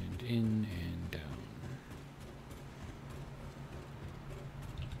 And in and down.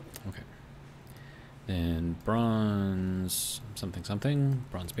 Okay. Then bronze something something.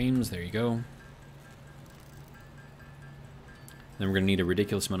 Bronze beams, there you go. Then we're going to need a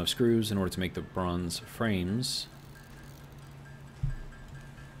ridiculous amount of screws in order to make the bronze frames.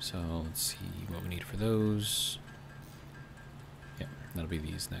 So let's see what we need for those. Yeah, that'll be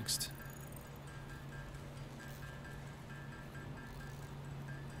these next.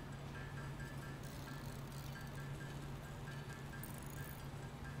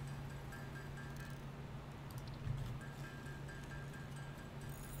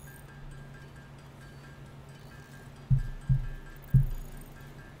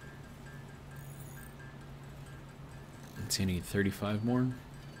 Let's see, I need 35 more.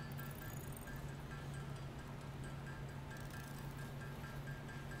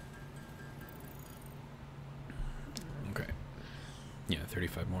 Okay. Yeah,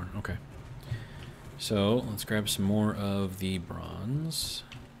 35 more. Okay. So let's grab some more of the bronze.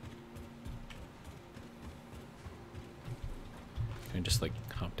 Can I just like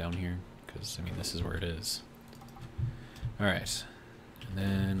hop down here? Because I mean, this is where it is. All right. And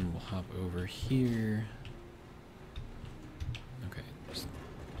then we'll hop over here. Okay.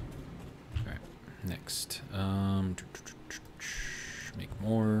 All right. Next. Make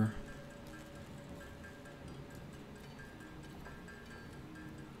more.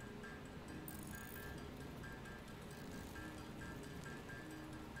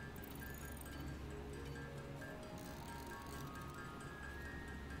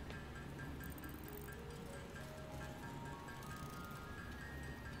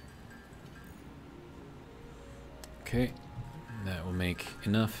 Okay, that will make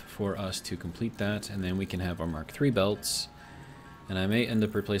enough for us to complete that, and then we can have our Mark III belts, and I may end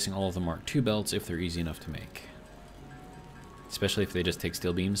up replacing all of the Mark II belts if they're easy enough to make. Especially if they just take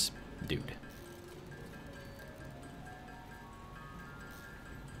steel beams. Dude.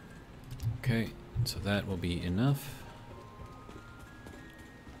 Okay, so that will be enough.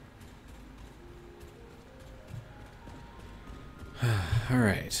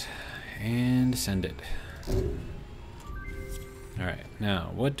 Alright, and send it. Alright,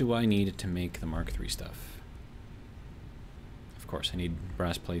 now, what do I need to make the Mark III stuff? Of course, I need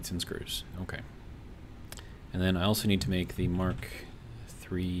brass plates and screws. Okay. And then I also need to make the Mark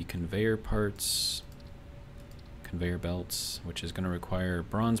III conveyor parts, conveyor belts, which is going to require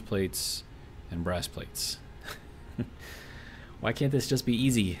bronze plates and brass plates. Why can't this just be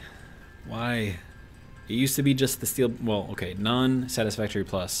easy? Why? It used to be just the steel... Well, okay, non-Satisfactory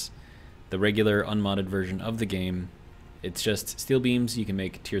Plus. The regular unmodded version of the game. It's just steel beams. You can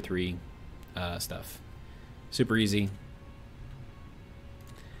make tier 3 stuff. Super easy.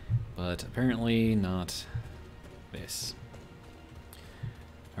 But apparently not this.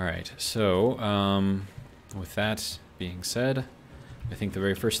 Alright, so with that being said, I think the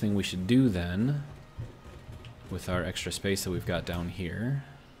very first thing we should do then, with our extra space that we've got down here,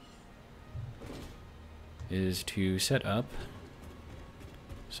 is to set up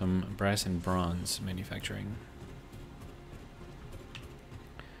some brass and bronze manufacturing.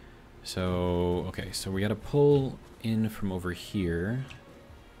 So, okay, so we gotta pull in from over here.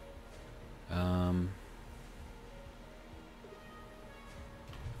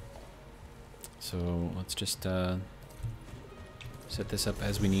 So let's just set this up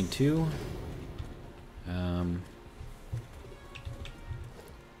as we need to.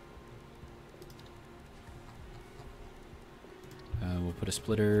 We'll put a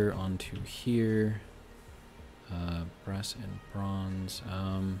splitter onto here. Brass and bronze.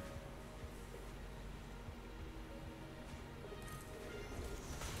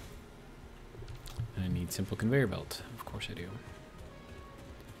 I need simple conveyor belt. Of course I do.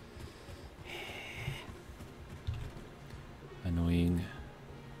 Annoying.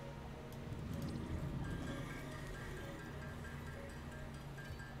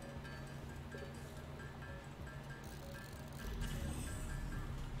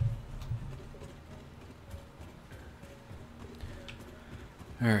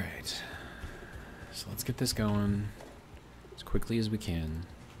 All right. So let's get this going as quickly as we can.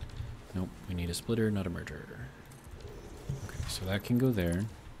 Nope, we need a splitter, not a merger. Okay, so that can go there.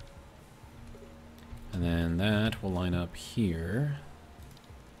 And then that will line up here.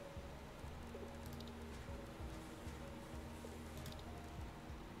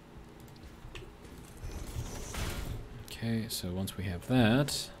 Okay, so once we have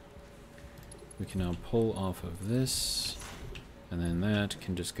that, we can now pull off of this, and then that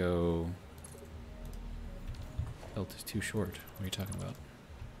can just go... Belt is too short. What are you talking about?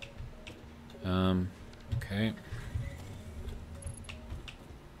 Okay.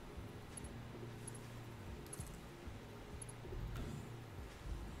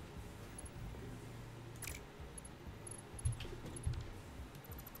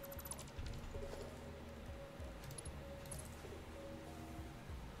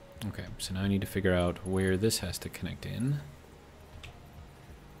 Okay, so now I need to figure out where this has to connect in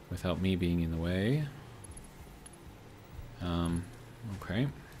without me being in the way. Okay.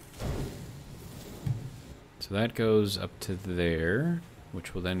 So that goes up to there,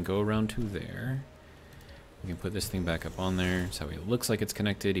 which will then go around to there. We can put this thing back up on there, so it looks like it's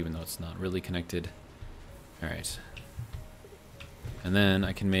connected, even though it's not really connected. Alright. And then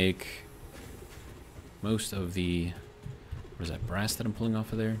I can make most of the... What is that, brass that I'm pulling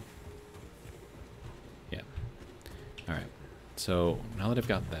off of there? Yeah. Alright. So now that I've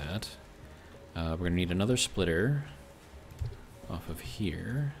got that, we're going to need another splitter off of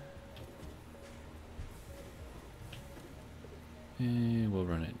here. And we'll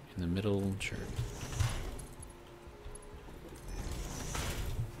run it in the middle, sure.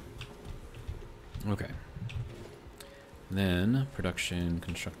 Okay. And then production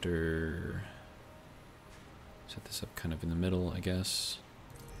constructor. Set this up kind of in the middle, I guess.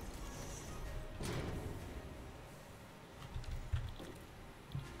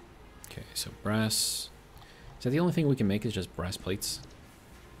 Okay, so brass. Is that the only thing we can make is just brass plates?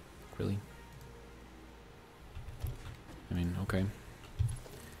 Really? I mean, okay.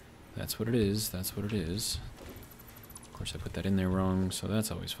 That's what it is. That's what it is. Of course, I put that in there wrong, so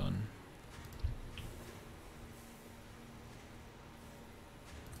that's always fun.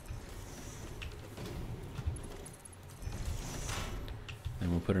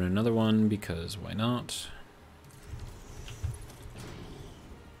 And we'll put in another one because why not?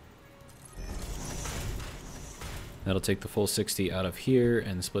 That'll take the full 60 out of here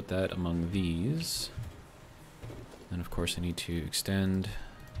and split that among these. Then of course I need to extend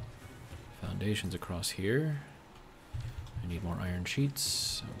foundations across here. I need more iron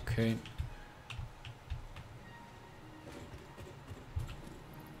sheets. Okay.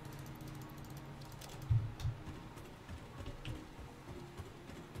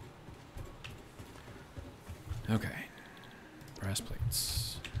 Okay. Brass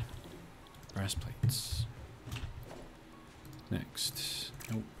plates. Brass plates. Next.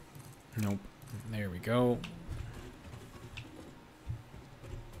 Nope. Nope. There we go.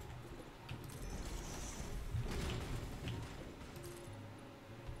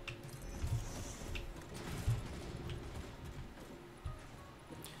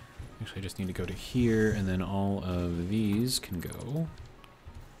 Actually, I just need to go to here, and then all of these can go.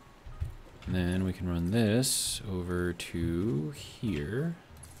 And then we can run this over to here.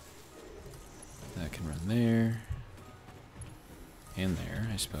 That can run there. And there,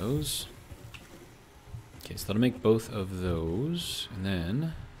 I suppose. Okay, so that'll make both of those. And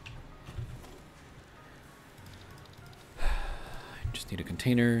then I just need a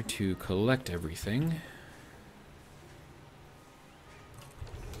container to collect everything.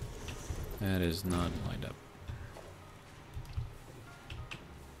 That is not lined up.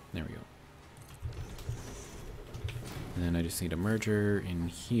 There we go. And then I just need a merger in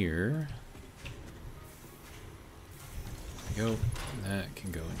here. There we go. That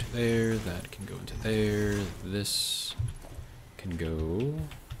can go into there. That can go into there. This can go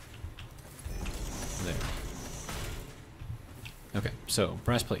there. Okay, so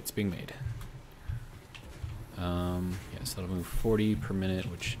brass plates being made. Yes, that'll move 40 per minute,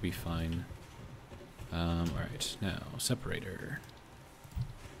 which should be fine. Alright, now separator.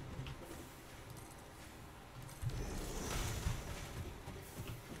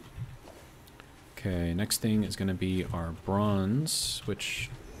 Okay, next thing is going to be our bronze, which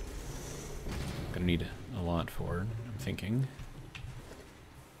I'm going to need a lot for, I'm thinking.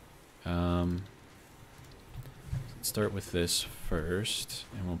 Let's start with this first,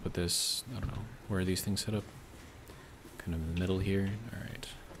 and we'll put this, I don't know, where are these things set up? Kind of in the middle here. Alright.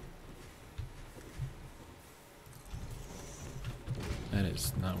 That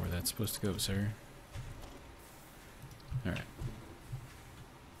is not where that's supposed to go, sir. Alright.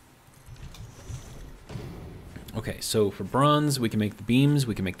 Okay, so for bronze, we can make the beams,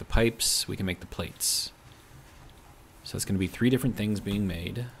 we can make the pipes, we can make the plates. So that's going to be 3 different things being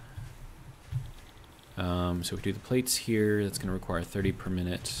made. So if we do the plates here, that's going to require 30 per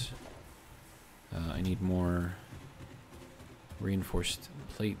minute. I need more reinforced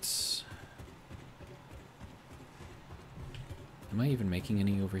plates. Am I even making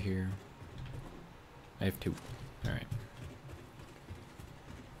any over here? I have 2. Alright.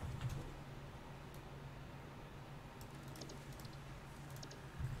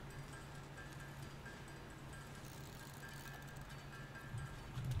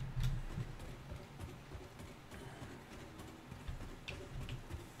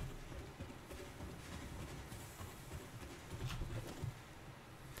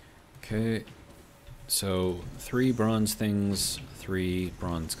 Okay, so 3 bronze things, 3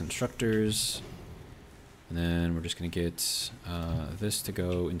 bronze constructors, and then we're just going to get this to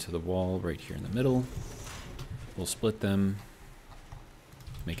go into the wall right here in the middle. We'll split them,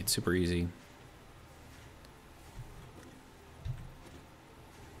 make it super easy.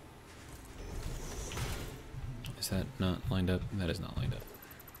 Is that not lined up? That is not lined up.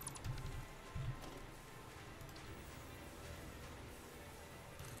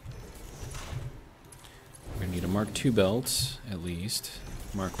 We're going to need a Mark II belt, at least.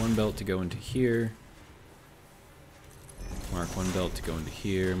 Mark I belt to go into here. Mark I belt to go into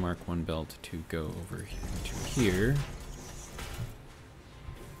here. Mark I belt to go over into here.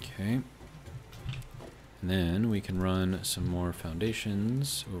 Okay. And then we can run some more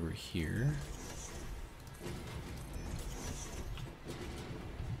foundations over here.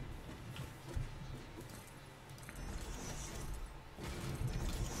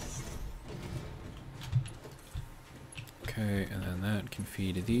 Okay, and then that can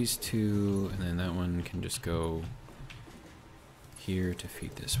feed these 2, and then that one can just go here to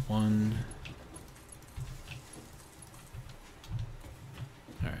feed this one.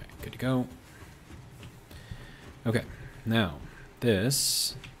 Alright, good to go. Okay, now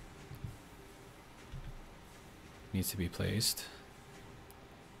this needs to be placed.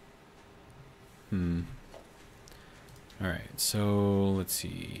 Alright, so let's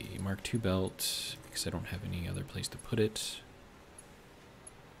see. Mark II belt, because I don't have any other place to put it.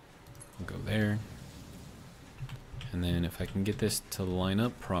 We'll go there. And then if I can get this to line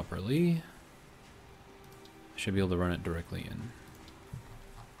up properly, I should be able to run it directly in.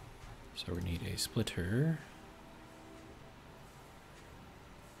 So we need a splitter.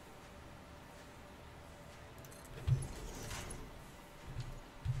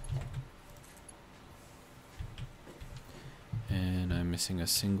 And I'm missing a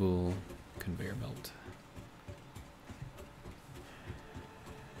single conveyor belt.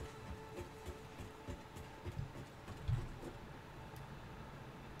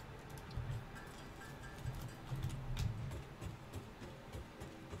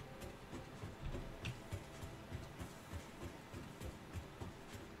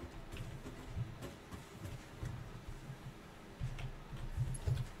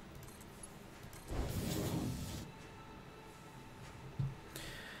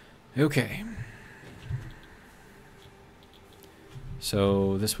 Okay.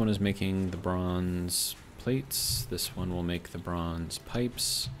 So this one is making the bronze plates. This one will make the bronze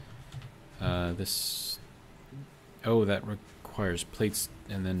pipes. This... Oh, that requires plates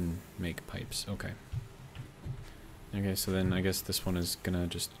and then make pipes. Okay. Okay, so then I guess this one is gonna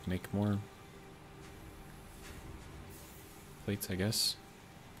just make more plates, I guess.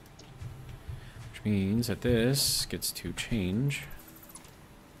 Which means that this gets to change.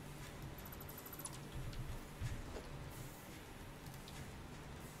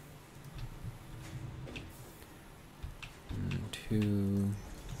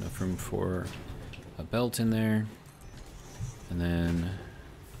 Enough room for a belt in there. And then,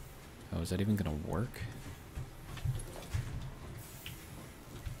 oh, is that even gonna work?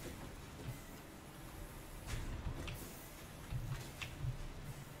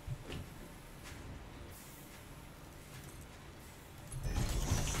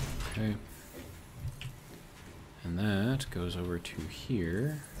 Okay. And that goes over to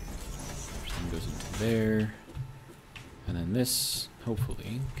here. Everything goes into there. And then this,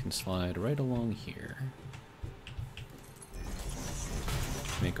 hopefully, can slide right along here.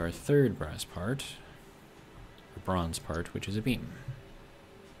 Make our third brass part, or bronze part, which is a beam.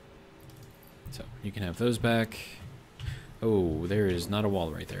 So, you can have those back. Oh, there is not a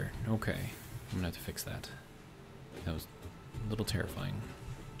wall right there. Okay, I'm gonna have to fix that. That was a little terrifying.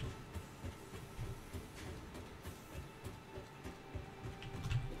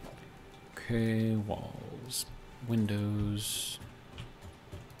 Okay, walls. Windows.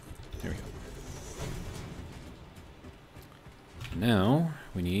 There we go. Now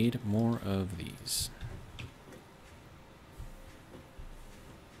we need more of these.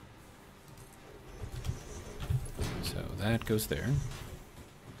 So that goes there.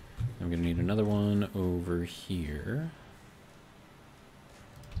 I'm gonna need another one over here.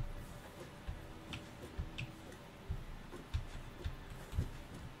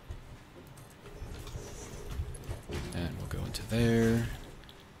 There.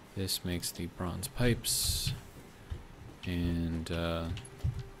 This makes the bronze pipes. And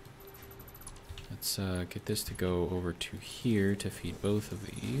let's get this to go over to here to feed both of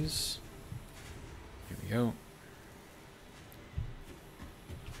these. Here we go.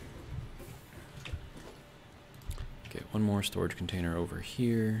 Get one more storage container over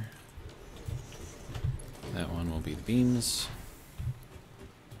here. That one will be the beams.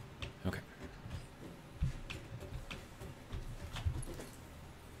 Okay.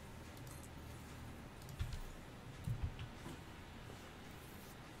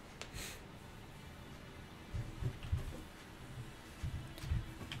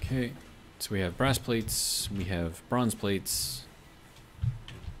 Okay, so we have brass plates, we have bronze plates,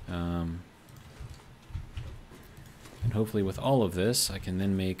 and hopefully with all of this I can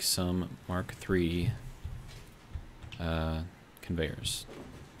then make some Mark III conveyors.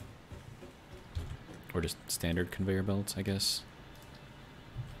 Or just standard conveyor belts, I guess.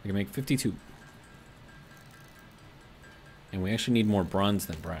 I can make 52. And we actually need more bronze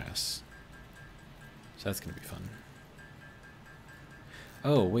than brass. So that's going to be fun.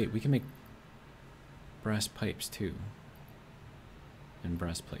 Oh, wait, we can make brass pipes too. And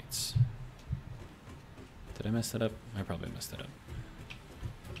brass plates. Did I mess that up? I probably messed that up.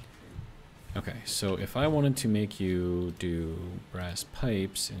 Okay, so if I wanted to make you do brass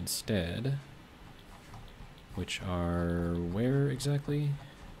pipes instead, which are where exactly?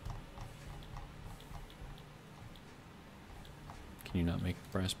 Can you not make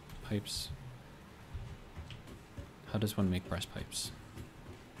brass pipes? How does one make brass pipes?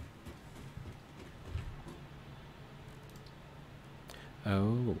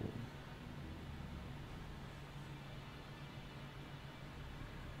 Oh.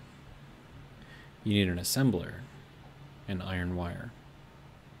 You need an assembler and iron wire.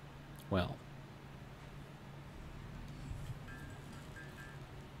 Well.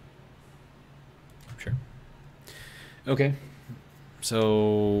 Sure. Okay.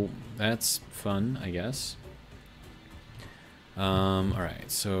 So that's fun, I guess. Alright,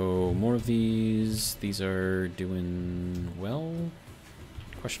 so more of these. These are doing well?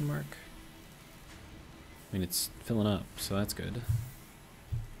 Question mark? I mean, it's filling up, so that's good.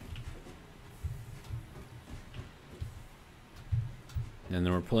 And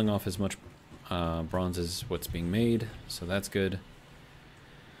then we're pulling off as much bronze as what's being made, so that's good.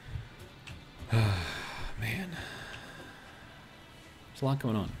 Man. There's a lot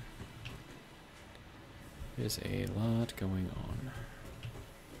going on. There's a lot going on.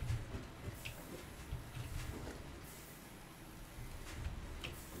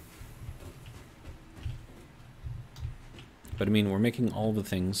 But I mean, we're making all the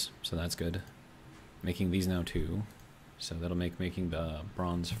things, so that's good. Making these now too. So that'll make making the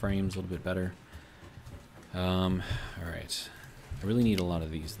bronze frames a little bit better. Alright. I really need a lot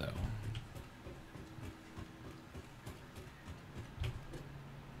of these though.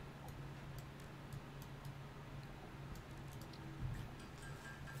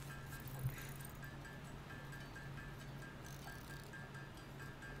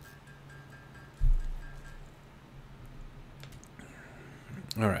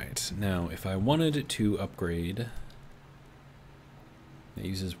 Alright, now if I wanted to upgrade, it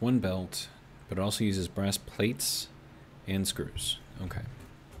uses one belt, but it also uses brass plates and screws. Okay.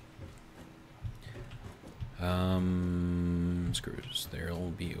 Screws. They'll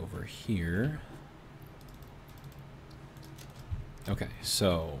be over here. Okay,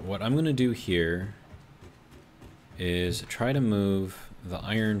 so what I'm going to do here is try to move the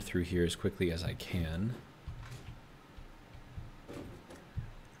iron through here as quickly as I can.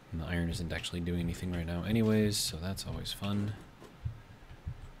 And the iron isn't actually doing anything right now anyways, so that's always fun.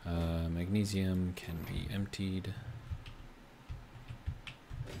 Magnesium can be emptied.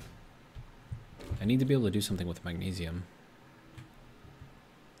 I need to be able to do something with magnesium.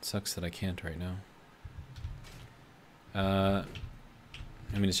 It sucks that I can't right now. I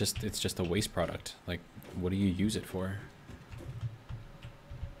mean, it's just a waste product. Like, what do you use it for?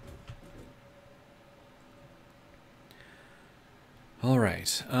 All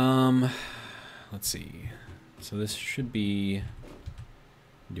right. Let's see. So this should be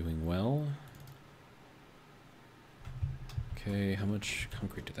doing well. Okay, how much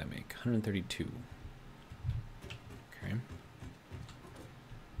concrete did that make? 132. Okay.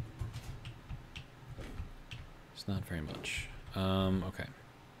 It's not very much. Okay.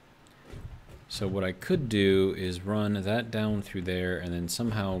 So what I could do is run that down through there and then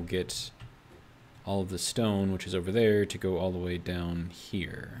somehow get all of the stone, which is over there, to go all the way down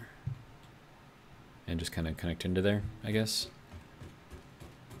here. And just kind of connect into there, I guess.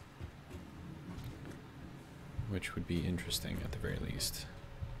 Which would be interesting at the very least.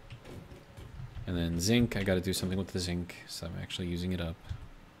 And then zinc, I gotta do something with the zinc, so I'm actually using it up.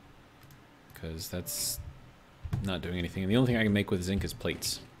 Because that's not doing anything. And the only thing I can make with zinc is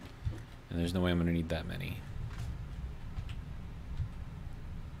plates. And there's no way I'm gonna need that many.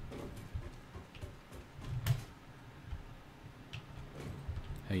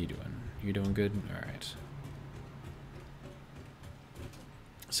 How you doing? You doing good? Alright.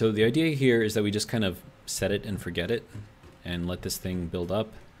 So the idea here is that we just kind of set it and forget it and let this thing build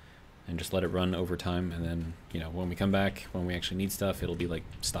up and just let it run over time, and then, you know, when we come back, when we actually need stuff, it'll be like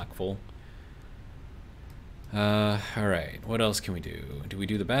stock full. Alright, what else can we do? Do we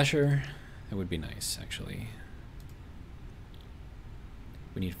do the basher? That would be nice, actually.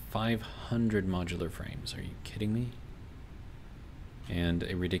 We need 500 modular frames. Are you kidding me? And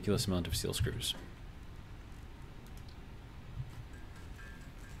a ridiculous amount of steel screws.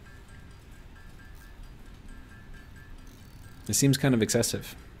 This seems kind of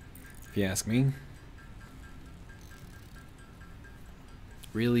excessive, if you ask me.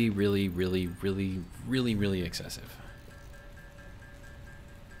 Really, really, really, really, really, really excessive.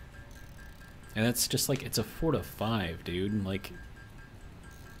 And that's just like, it's a 4 to 5, dude. Like,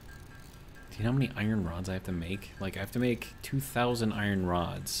 do you know how many iron rods I have to make? Like, I have to make 2,000 iron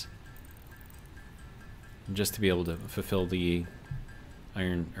rods just to be able to fulfill the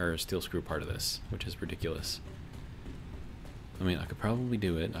iron or steel screw part of this, which is ridiculous. I mean, I could probably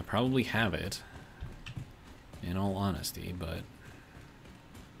do it. I probably have it, in all honesty, but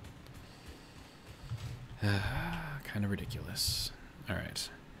kind of ridiculous. All right.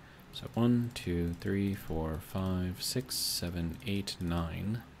 So 1, 2, 3, 4, 5, 6, 7, 8,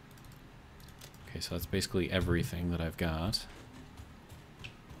 9. Okay, so that's basically everything that I've got.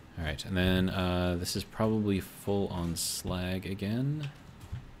 All right, and then this is probably full on slag again.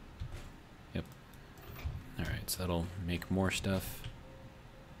 Yep. All right, so that'll make more stuff.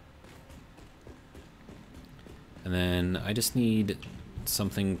 And then I just need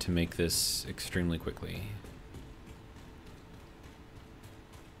something to make this extremely quickly.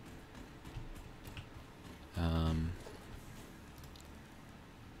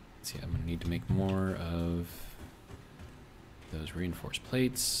 Let's see, I'm gonna need to make more of those reinforced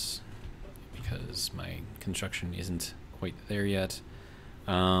plates because my construction isn't quite there yet.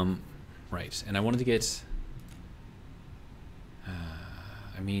 Right, and I wanted to get,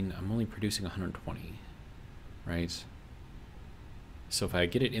 I mean, I'm only producing 120, right? So if I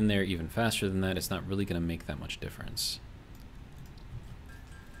get it in there even faster than that, it's not really gonna make that much difference.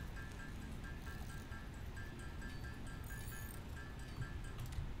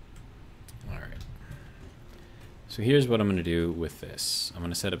 So here's what I'm going to do with this. I'm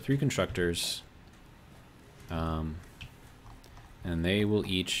going to set up 3 constructors, and they will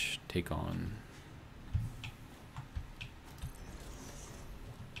each take on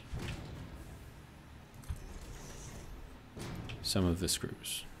some of the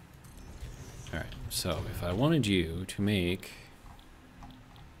screws. Alright, so if I wanted you to make...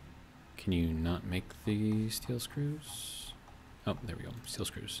 Can you not make the steel screws? Oh, there we go. Steel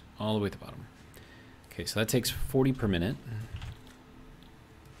screws. All the way at the bottom. Okay, so that takes 40 per minute.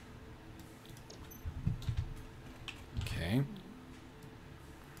 Okay.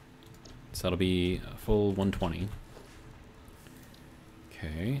 So that'll be a full 120.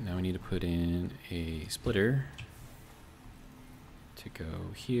 Okay, now we need to put in a splitter to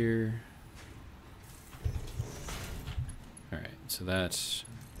go here. Alright, so that's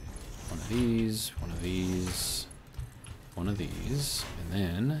one of these, one of these, one of these, and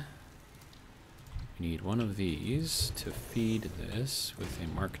then we need one of these to feed this with a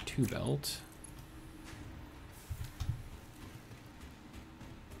Mark II belt.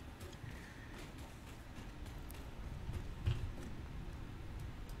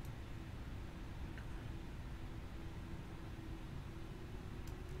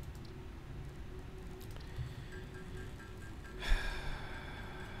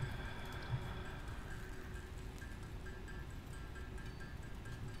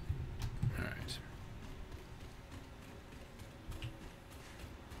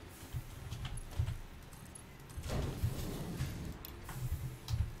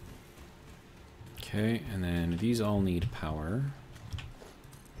 Okay, and then these all need power.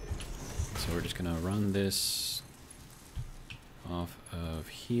 So we're just gonna run this off of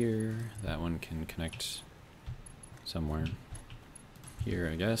here. That one can connect somewhere here,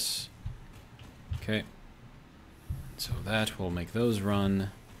 I guess. Okay. So that will make those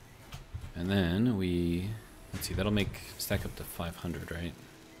run. And then we, let's see, that'll make stack up to 500, right?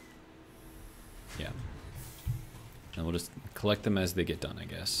 Yeah. And we'll just collect them as they get done, I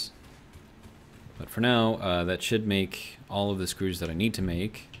guess. But for now, that should make all of the screws that I need to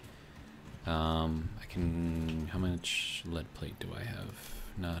make. I can... How much lead plate do I have?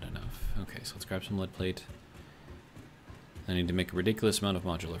 Not enough. Okay, so let's grab some lead plate. I need to make a ridiculous amount of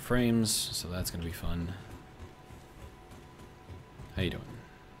modular frames, so that's going to be fun. How you doing?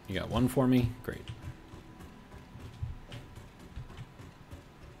 You got one for me? Great.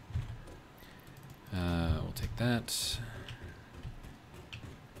 We'll take that.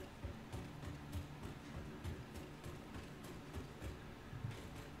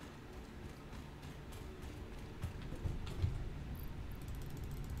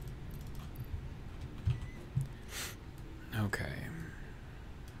 Okay.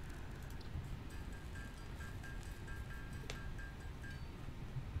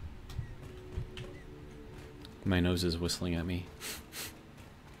 My nose is whistling at me.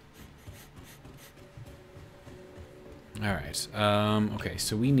 All right. Okay,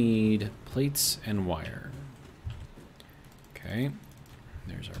 so we need plates and wire. Okay.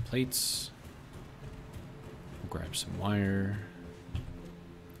 There's our plates. We'll grab some wire.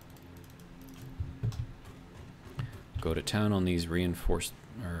 Go to town on these reinforced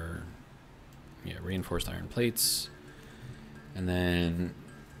iron plates. And then,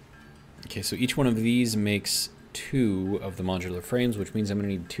 okay, so each one of these makes 2 of the modular frames, which means I'm going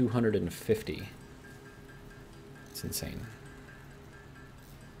to need 250. It's insane.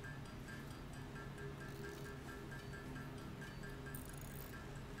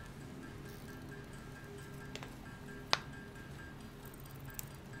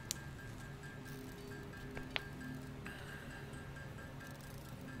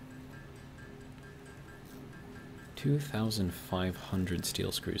 $2,500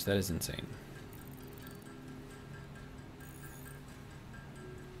 steel screws. That is insane.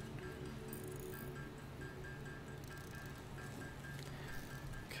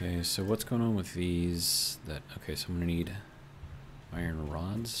 Okay, so what's going on with these? Okay, so I'm gonna need iron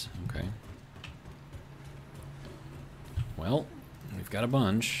rods. Okay. Well, we've got a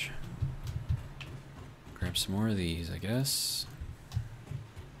bunch. Grab some more of these, I guess.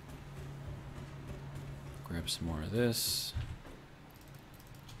 Grab some more of this.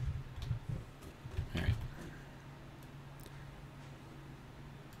 All right.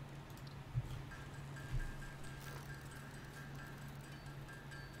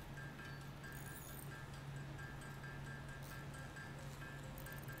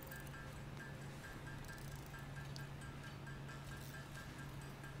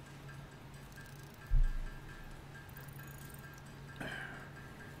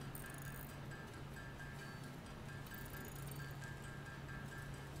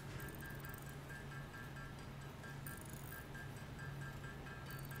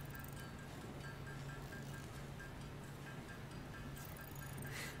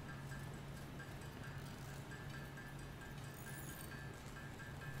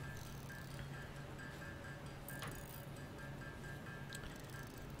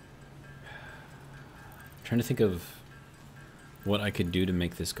 trying to think of what I could do to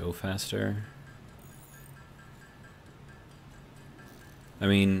make this go faster. I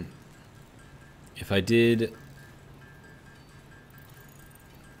mean, if I did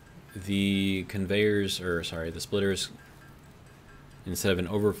the conveyors, or sorry, the splitters, instead of an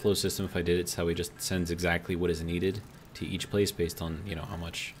overflow system, if I did it so it just sends exactly what is needed to each place based on, you know, how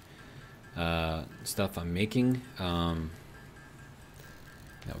much stuff I'm making, that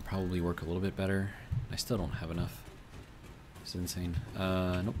would probably work a little bit better. I still don't have enough. It's insane.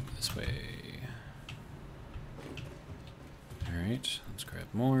 Nope, this way. Alright, let's grab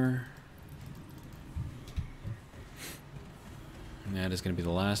more. And that is going to be the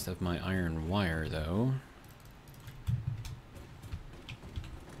last of my iron wire, though.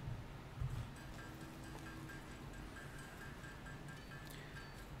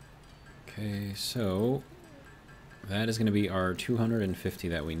 Okay, so that is going to be our 250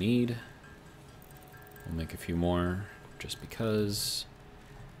 that we need. We'll make a few more just because.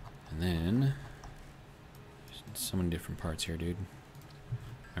 And then so many different parts here, dude.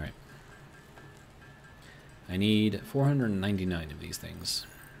 All right. I need 499 of these things.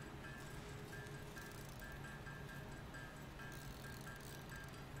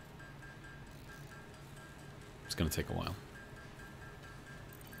 It's going to take a while.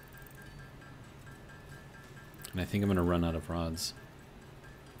 And I think I'm going to run out of rods.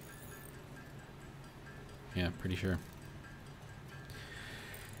 Yeah, pretty sure.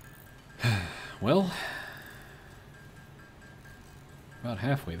 Well, about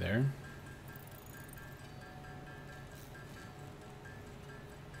halfway there.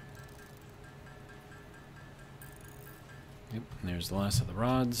 Yep, and there's the last of the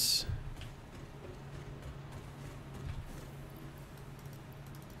rods.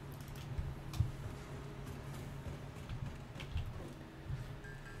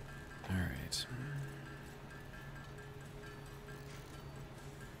 All right.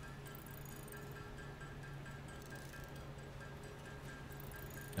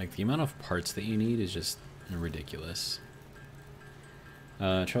 Like, the amount of parts that you need is just ridiculous.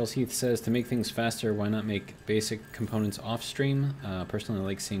 Charles Heath says, to make things faster, why not make basic components off-stream? Personally, I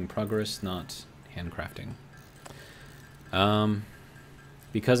like seeing progress, not handcrafting.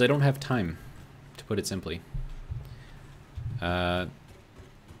 Because I don't have time, to put it simply. I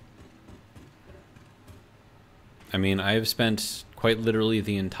mean, I've spent quite literally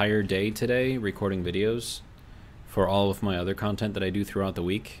the entire day today recording videos for all of my other content that I do throughout the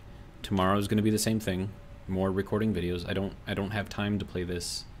week. Tomorrow's going to be the same thing. More recording videos. I don't have time to play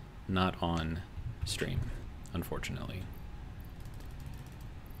this not on stream, unfortunately.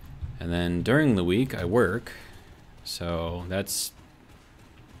 And then during the week I work, so that's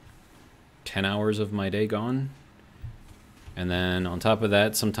 10 hours of my day gone. And then on top of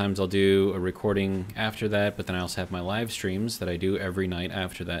that, sometimes I'll do a recording after that, but then I also have my live streams that I do every night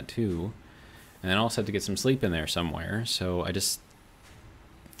after that too. And then I also have to get some sleep in there somewhere, so I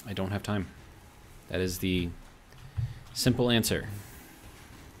don't have time. That is the simple answer.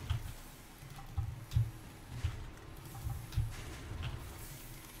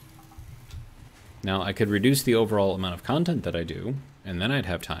 Now, I could reduce the overall amount of content that I do, and then I'd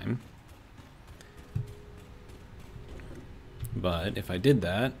have time. But if I did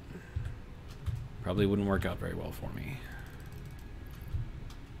that, probably wouldn't work out very well for me.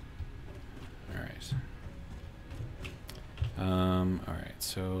 Alright,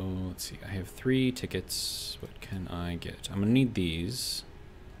 so let's see. I have 3 tickets. What can I get? I'm gonna need these.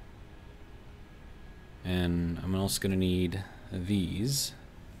 And I'm also gonna need these.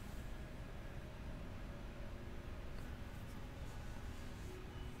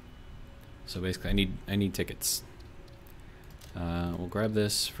 So basically I need tickets. We'll grab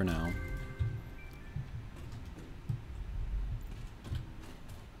this for now.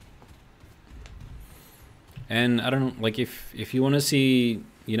 And I don't know, like, if you want to see,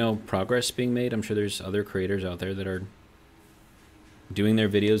 you know, progress being made, I'm sure there's other creators out there that are doing their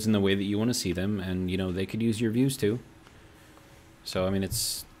videos in the way that you want to see them, and, you know, they could use your views too. So, I mean,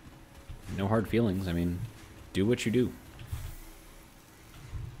 it's no hard feelings. I mean, do what you do.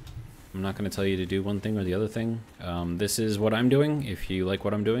 I'm not going to tell you to do one thing or the other thing. This is what I'm doing. If you like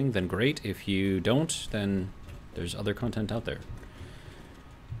what I'm doing, then great. If you don't, then there's other content out there.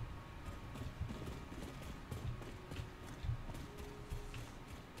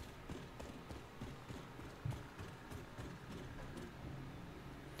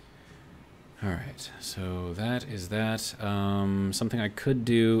 Alright, so that is that. Something I could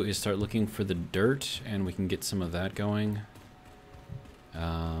do is start looking for the dirt, and we can get some of that going.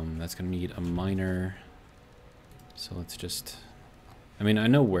 That's going to need a miner. So let's just... I mean, I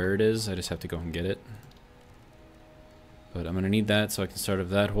know where it is, I just have to go and get it. But I'm going to need that so I can start up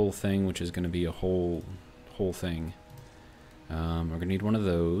that whole thing, which is going to be a whole thing. We're going to need one of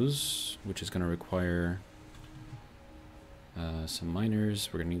those, which is going to require some miners.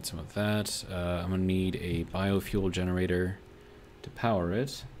 We're going to need some of that. I'm going to need a biofuel generator to power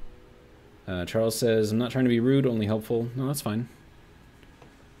it. Charles says, I'm not trying to be rude, only helpful. No, that's fine.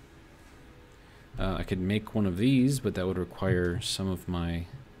 I could make one of these, but that would require some of my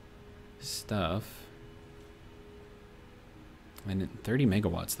stuff. And 30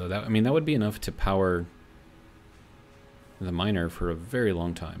 megawatts, though. That, I mean, that would be enough to power the miner for a very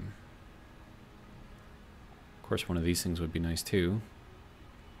long time. Of course, one of these things would be nice, too.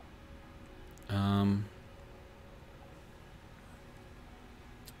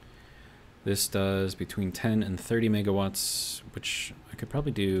 This does between 10 and 30 megawatts, which I could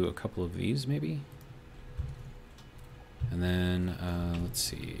probably do a couple of these, maybe. And then, let's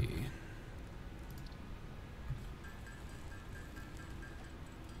see.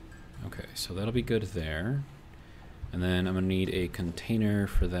 Okay, so that'll be good there. And then I'm going to need a container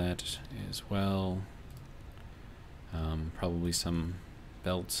for that as well. Probably some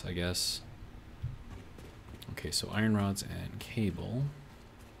belts, I guess. Okay, so iron rods and cable.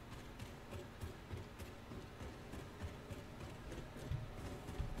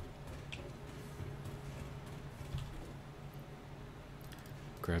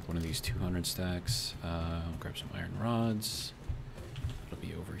 Grab one of these 200 stacks. Grab some iron rods. It'll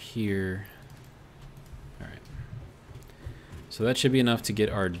be over here. Alright. So that should be enough to get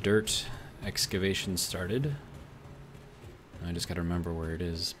our dirt excavation started. I just gotta remember where it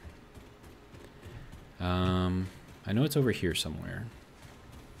is. I know it's over here somewhere.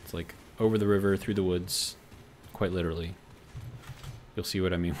 It's like over the river, through the woods, quite literally. You'll see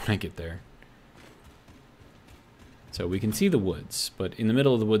what I mean when I get there. So we can see the woods, but in the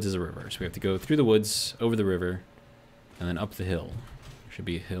middle of the woods is a river. So we have to go through the woods, over the river, and then up the hill. There should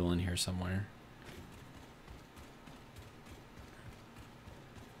be a hill in here somewhere.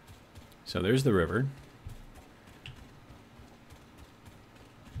 So there's the river.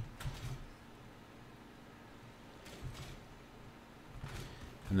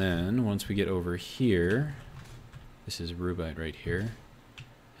 And then once we get over here, this is rubite right here.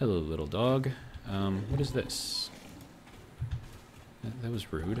 Hello, little dog. What is this? That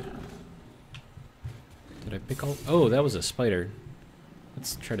was rude. Did I pick all? Oh, that was a spider.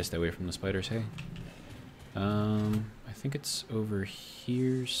 Let's try to stay away from the spiders, hey? I think it's over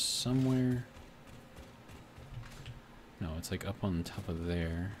here somewhere. No, it's like up on top of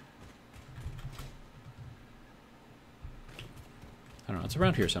there. I don't know, it's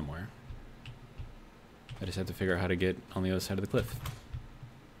around here somewhere. I just have to figure out how to get on the other side of the cliff.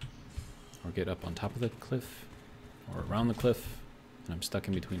 Or get up on top of the cliff. Or around the cliff. And I'm stuck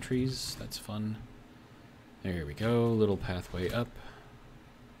in between trees. That's fun. There we go. Little pathway up.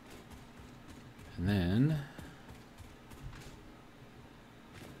 And then...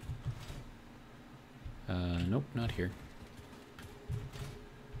 nope, not here.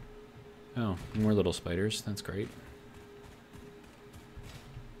 Oh, more little spiders. That's great.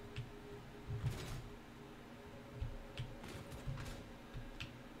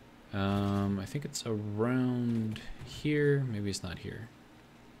 I think it's around here. Maybe it's not here.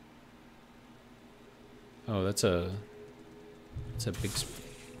 Oh, that's a big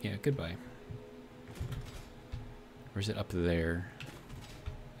yeah, goodbye. Or is it up there?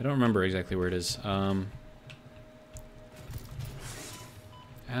 I don't remember exactly where it is.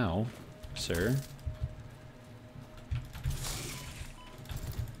 Ow, sir.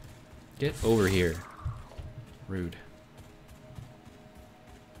 Get over here. Rude.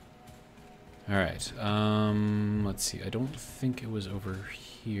 Alright, let's see. I don't think it was over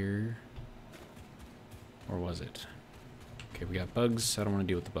here. Or was it? Okay, we got bugs. I don't want to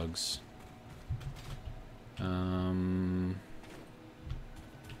deal with the bugs.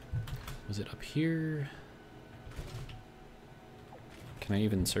 Was it up here? Can I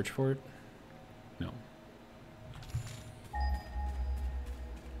even search for it? No.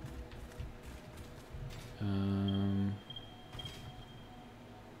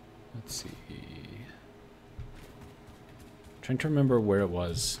 Let's see. Trying to remember where it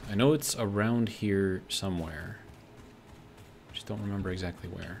was. I know it's around here somewhere. Just don't remember exactly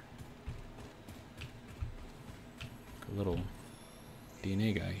where. A little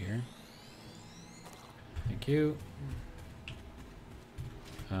DNA guy here. Thank you.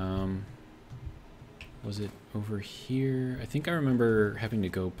 Was it over here? I think I remember having to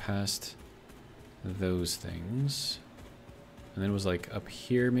go past those things. And then it was like up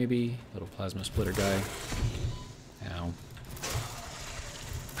here maybe? Little plasma splitter guy. Ow.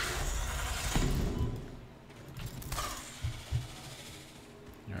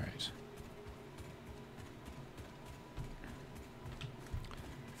 Alright.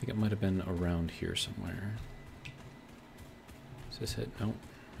 I think it might have been around here somewhere. Is this it? Nope.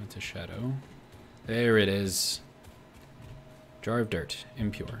 That's a shadow. There it is. Jar of dirt.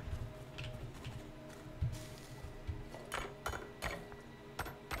 Impure.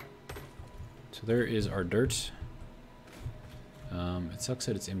 So there is our dirt. It sucks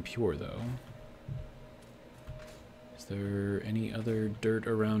that it's impure, though. Is there any other dirt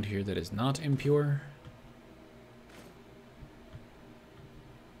around here that is not impure?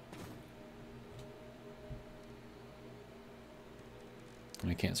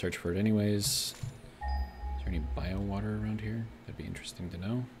 I can't search for it anyways. Is there any bio water around here? That'd be interesting to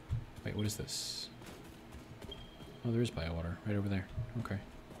know. Wait, what is this? Oh, there is bio water right over there. Okay.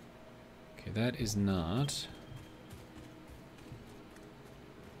 Okay, that is not...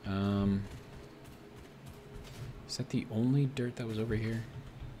 Is that the only dirt that was over here?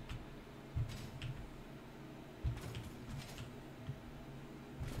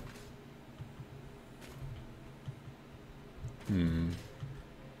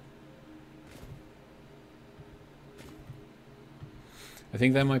 I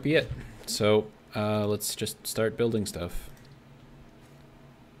think that might be it. So, let's just start building stuff.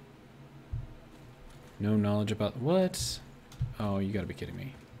 No knowledge about... What? Oh, you gotta be kidding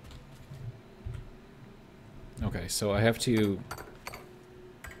me. Okay, so I have to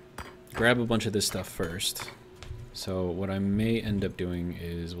grab a bunch of this stuff first. So what I may end up doing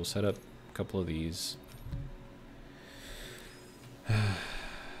is we'll set up a couple of these. And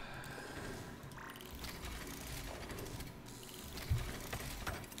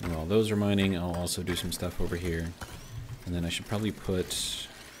while those are mining, I'll also do some stuff over here. And then I should probably put...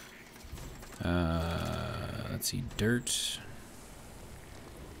 let's see, dirt...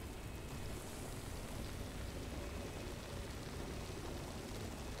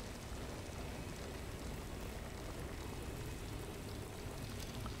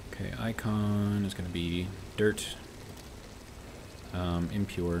 Okay, icon is going to be dirt,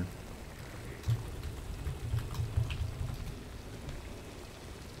 impure.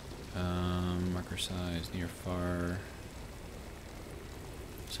 Marker size, near far.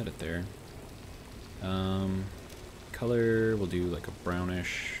 Set it there. Color, we'll do like a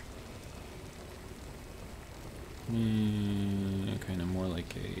brownish. Kind of more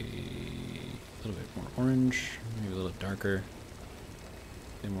like a little bit more orange, maybe a little darker.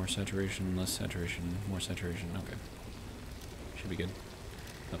 More saturation, less saturation, more saturation. Okay. Should be good.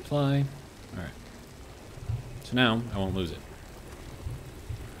 Apply. Alright. So now I won't lose it.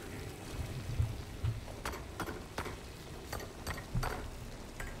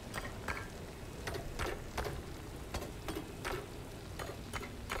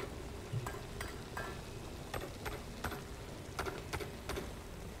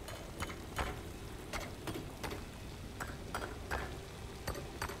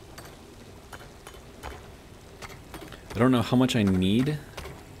 I don't know how much I need.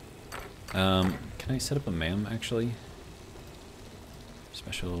 Can I set up a MAM, actually?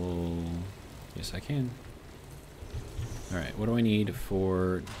 Special... Yes, I can. Alright, what do I need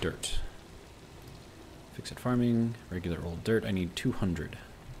for dirt? Fix it farming, regular old dirt. I need 200.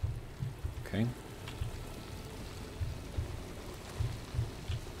 Okay.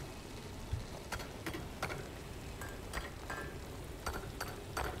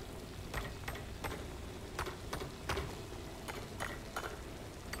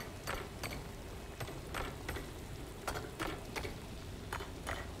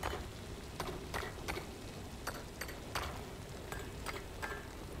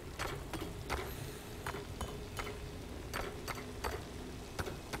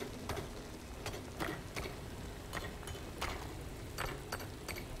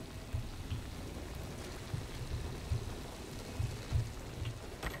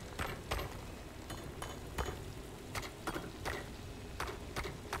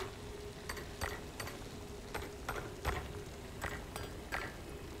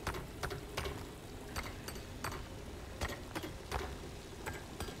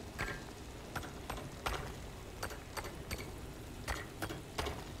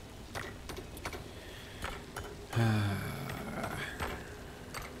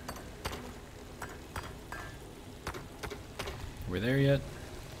 We're there yet?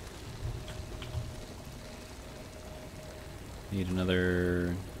 Need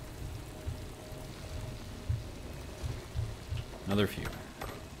another few.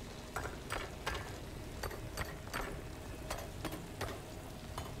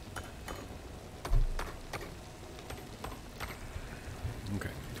 Okay,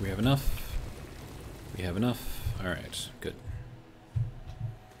 do we have enough? We have enough. All right, good.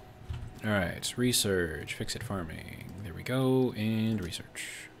 Alright, research, fix-it farming. There we go, and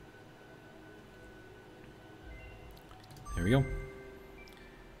research. There we go.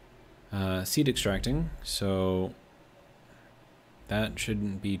 Seed extracting, so that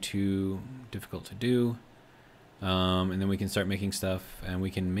shouldn't be too difficult to do. And then we can start making stuff, and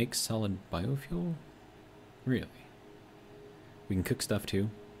we can make solid biofuel? Really? We can cook stuff too.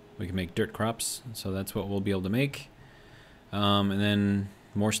 We can make dirt crops, so that's what we'll be able to make. And then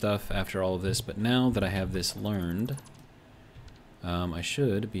more stuff after all of this, but now that I have this learned, I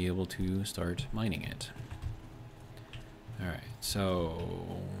should be able to start mining it. Alright, so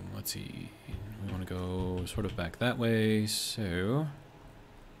let's see. We want to go sort of back that way, so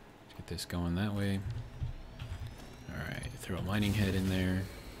let's get this going that way. Alright, throw a mining head in there.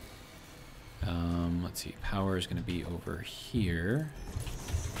 Let's see, power is going to be over here.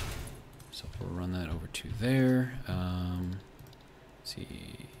 So we'll run that over to there. Let's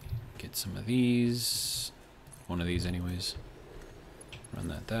see, get some of these. One of these anyways.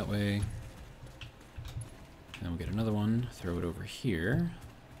 Run that way. And we'll get another one, throw it over here.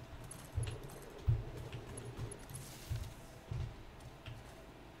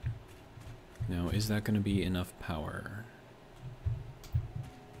 Now, is that going to be enough power?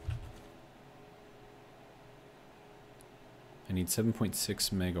 I need 7.6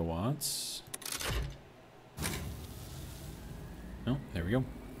 megawatts. Oh, there we go.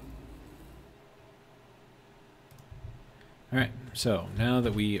 Alright, so now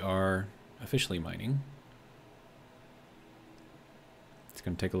that we are officially mining, it's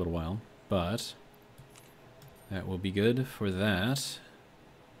going to take a little while, but that will be good for that.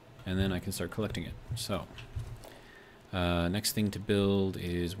 And then I can start collecting it. So, next thing to build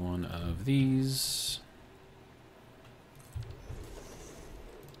is one of these.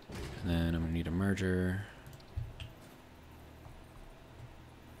 And then I'm going to need a merger.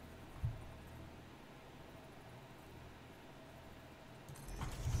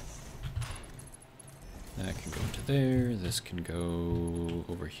 That can go into there. This can go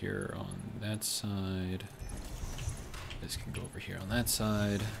over here on that side. This can go over here on that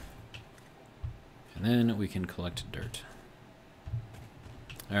side. And then we can collect dirt.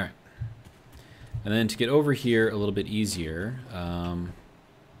 Alright. And then to get over here a little bit easier,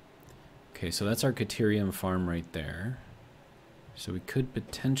 okay, so that's our Caterium farm right there. So we could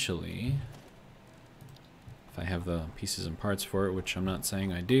potentially, if I have the pieces and parts for it, which I'm not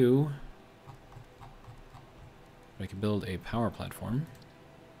saying I do, I could build a power platform.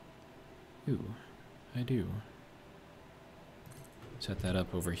 Ooh, I do. Set that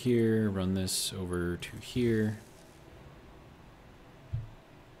up over here, run this over to here.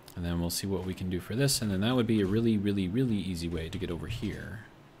 And then we'll see what we can do for this, and then that would be a really, really, really easy way to get over here,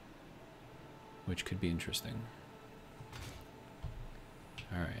 which could be interesting.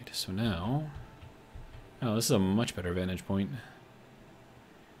 Alright, so now, oh, this is a much better vantage point.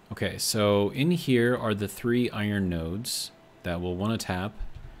 Okay, so in here are the 3 iron nodes that we'll want to tap.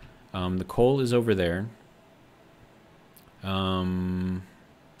 The coal is over there.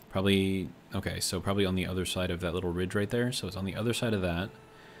 Probably, okay, so probably on the other side of that little ridge right there. So it's on the other side of that.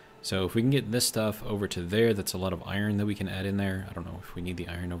 So if we can get this stuff over to there, that's a lot of iron that we can add in there. I don't know if we need the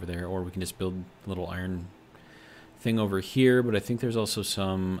iron over there, or we can just build a little iron thing over here. But I think there's also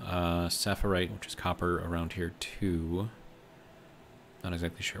some sapphirite, which is copper, around here too. Not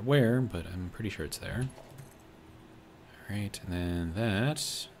exactly sure where, but I'm pretty sure it's there. All right, and then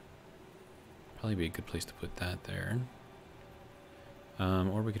that probably be a good place to put that there.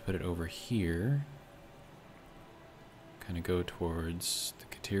 Or we could put it over here. Kind of go towards the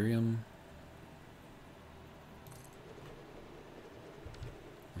Caterium.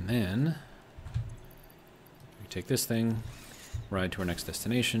 And then we take this thing, ride to our next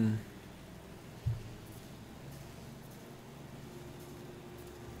destination.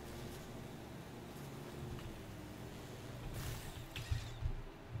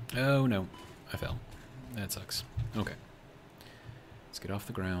 Oh no, I fell. That sucks. Okay. Let's get off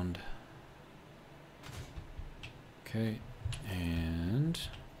the ground. Okay, and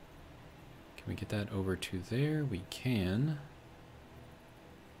can we get that over to there? We can.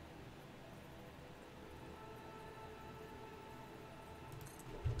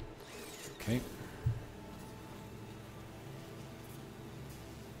 Okay.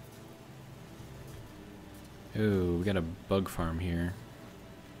 Oh, we got a bug farm here.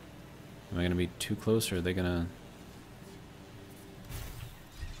 Am I gonna be too close, or are they gonna...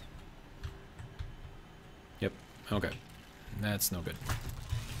 Yep, okay. That's no good.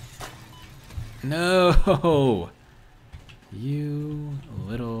 No! You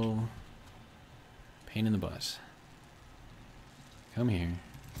little pain in the butt. Come here.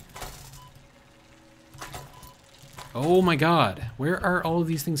 Oh my god. Where are all of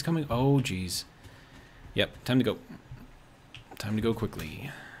these things coming? Oh, jeez. Yep, time to go. Time to go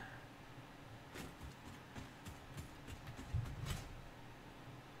quickly.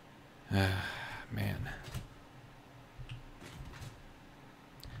 Man.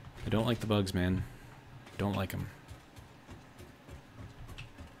 I don't like the bugs, man. Don't like them.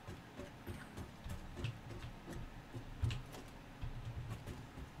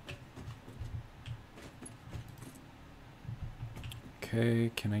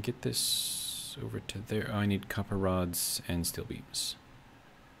 Okay, can I get this over to there? Oh, I need copper rods and steel beams.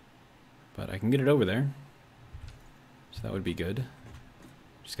 But I can get it over there. So that would be good.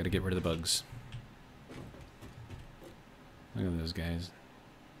 Just gotta get rid of the bugs. Look at those guys.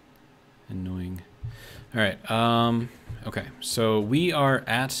 Annoying. Alright, okay. So we are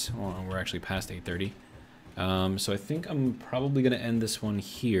at, well, we're actually past 8:30. So I think I'm probably gonna end this one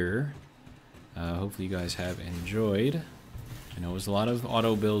here. Hopefully you guys have enjoyed. I know it was a lot of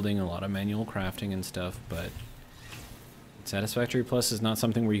auto building, a lot of manual crafting and stuff, but Satisfactory Plus is not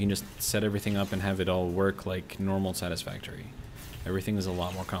something where you can just set everything up and have it all work like normal Satisfactory. Everything is a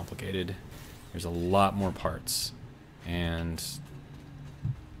lot more complicated. There's a lot more parts. And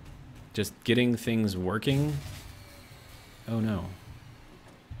just getting things working. Oh no.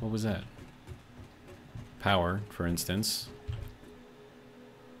 What was that? Power, for instance.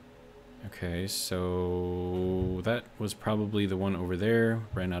 Okay, so that was probably the one over there.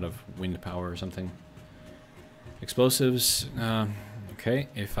 Ran out of wind power or something. Explosives. Okay,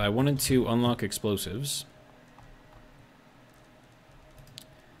 if I wanted to unlock explosives,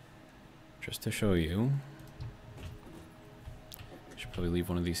 just to show you, I should probably leave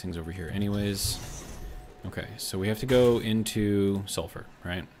one of these things over here anyways. Okay, so we have to go into sulfur,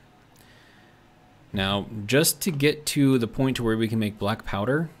 right? Now, just to get to the point to where we can make black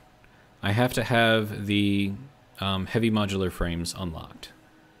powder, I have to have the heavy modular frames unlocked,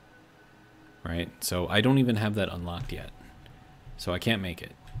 right? So I don't even have that unlocked yet, so I can't make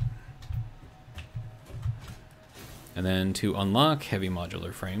it. And then to unlock heavy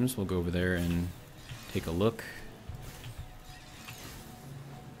modular frames, we'll go over there and take a look.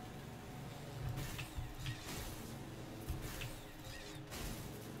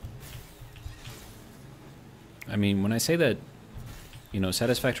 I mean, when I say that, you know,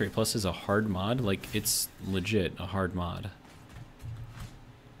 Satisfactory Plus is a hard mod, like, it's legit a hard mod.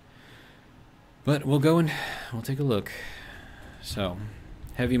 But we'll go and we'll take a look. So,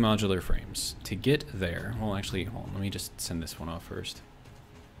 heavy modular frames. To get there, well, actually, hold on, let me just send this one off first.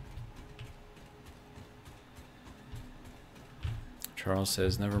 Charles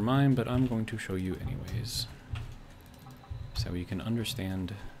says, never mind, but I'm going to show you anyways, so you can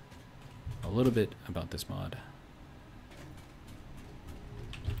understand a little bit about this mod.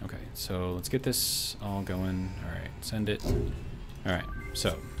 Okay, so let's get this all going. All right, send it. All right,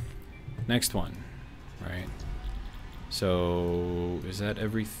 so next one, right? So is that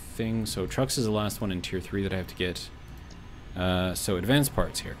everything? So trucks is the last one in tier 3 that I have to get. So advanced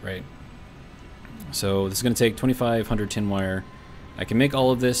parts here, right? So this is going to take 2,500 tin wire. I can make all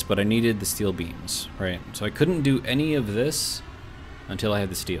of this, but I needed the steel beams, right? So I couldn't do any of this until I had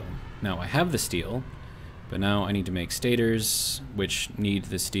the steel. Now I have the steel, but now I need to make stators, which need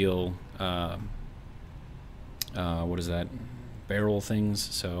the steel, what is that, barrel things.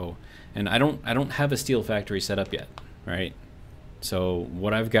 So, and I don't have a steel factory set up yet, right? So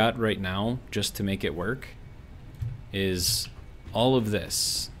what I've got right now, just to make it work, is all of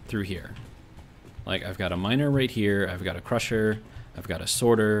this through here. Like, I've got a miner right here, I've got a crusher, I've got a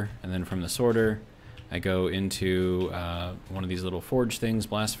sorter, and then from the sorter, I go into one of these little forge things,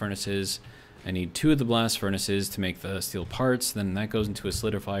 blast furnaces. I need 2 of the blast furnaces to make the steel parts, then that goes into a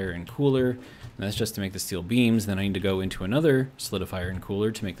solidifier and cooler, and that's just to make the steel beams. Then I need to go into another solidifier and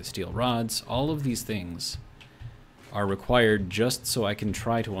cooler to make the steel rods. All of these things are required just so I can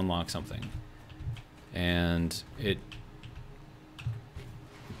try to unlock something. And it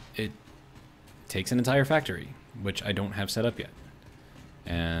takes an entire factory, which I don't have set up yet.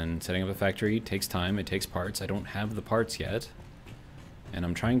 And setting up a factory takes time, it takes parts. I don't have the parts yet. And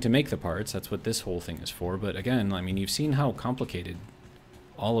I'm trying to make the parts, that's what this whole thing is for. But again, I mean, you've seen how complicated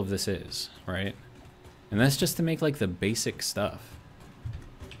all of this is, right? And that's just to make like the basic stuff.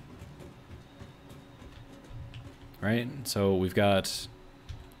 Right? So we've got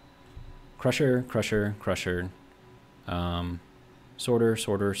crusher, crusher, crusher, sorter,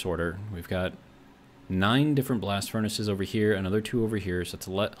 sorter, sorter. We've got 9 different blast furnaces over here, another 2 over here, so it's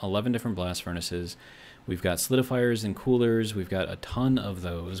 11 different blast furnaces. We've got solidifiers and coolers. We've got a ton of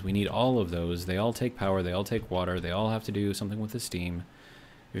those. We need all of those. They all take power. They all take water. They all have to do something with the steam.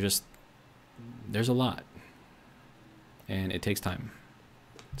 There's a lot. and it takes time.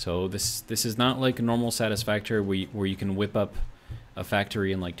 So this is not like a normal Satisfactory where you can whip up a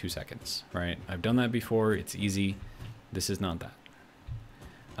factory in like 2 seconds, right? I've done that before. It's easy. This is not that.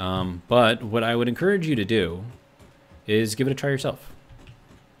 But what I would encourage you to do is give it a try yourself.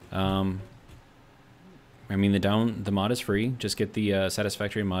 I mean, the mod is free. Just get the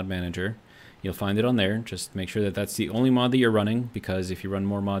Satisfactory mod manager. You'll find it on there. Just make sure that that's the only mod that you're running, because if you run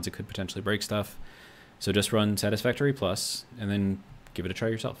more mods, it could potentially break stuff. So just run Satisfactory Plus, and then give it a try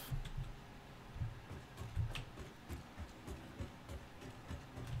yourself.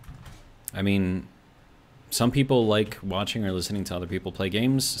 I mean, some people like watching or listening to other people play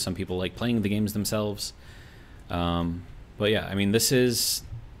games. Some people like playing the games themselves. But yeah, I mean, this is...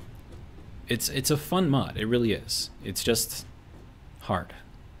 It's a fun mod. It really is. It's just hard.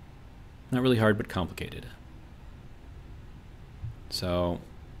 Not really hard, but complicated. So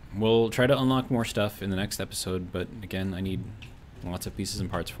we'll try to unlock more stuff in the next episode, but again, I need lots of pieces and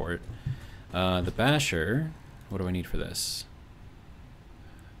parts for it. The basher, what do I need for this?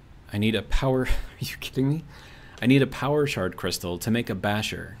 I need a power... Are you kidding me? I need a power shard crystal to make a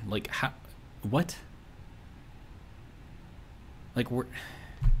basher. Like, how... What? Like, where...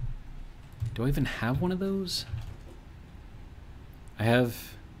 Do I even have one of those? I have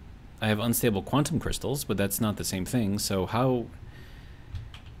unstable quantum crystals, but that's not the same thing, so how...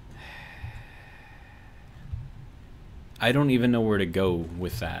 I don't even know where to go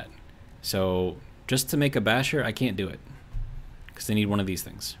with that. So, just to make a basher, I can't do it. Because I need one of these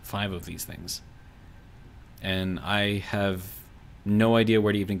things. 5 of these things. And I have no idea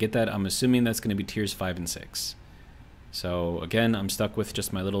where to even get that. I'm assuming that's going to be tiers 5 and 6. So again, I'm stuck with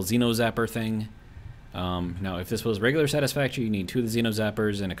just my little Xeno Zapper thing. Now, if this was regular Satisfactory, you need 2 of the Xeno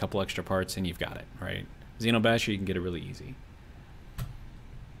Zappers and a couple extra parts, and you've got it, right? Xeno Basher, you can get it really easy.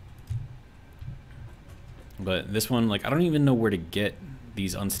 But this one, like, I don't even know where to get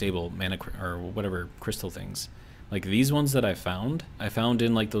these unstable mana or whatever crystal things. Like these ones that I found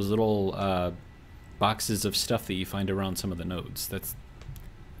in like those little boxes of stuff that you find around some of the nodes. That's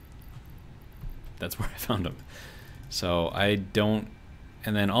where I found them. So I don't,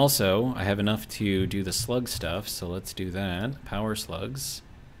 and then also I have enough to do the slug stuff, so let's do that. Power slugs.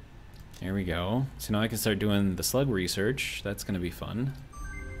 There we go. So now I can start doing the slug research. That's going to be fun.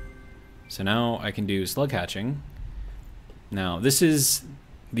 So now I can do slug hatching. Now this is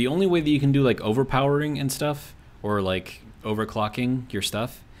the only way that you can do like overpowering and stuff, or like overclocking your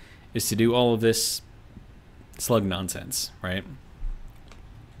stuff, is to do all of this slug nonsense, right?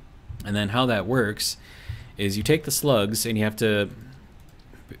 And then how that works is you take the slugs and you have to,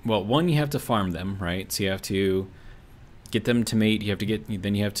 well, one, you have to farm them, right? So you have to get them to mate,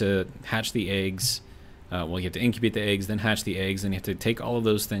 then you have to hatch the eggs. Well, you have to incubate the eggs, then hatch the eggs, then you have to take all of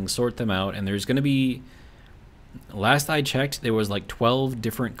those things, sort them out, and there's going to be, last I checked, there was like 12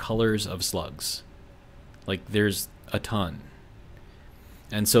 different colors of slugs. Like, there's a ton.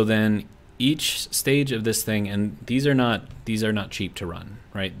 And so then each stage of this thing, and these are not cheap to run,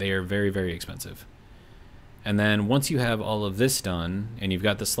 right? They are very, very expensive. And then once you have all of this done, and you've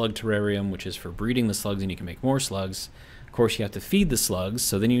got the slug terrarium, which is for breeding the slugs, and you can make more slugs. Of course, you have to feed the slugs,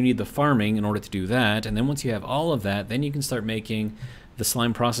 so then you need the farming in order to do that. And then once you have all of that, then you can start making the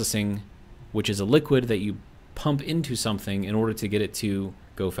slime processing, which is a liquid that you pump into something in order to get it to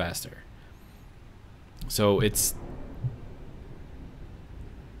go faster. So it's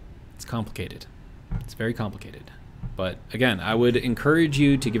complicated. It's very complicated. But again, I would encourage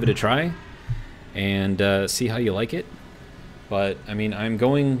you to give it a try and see how you like it. But I mean, I'm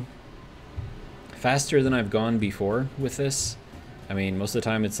going faster than I've gone before with this. I mean, most of the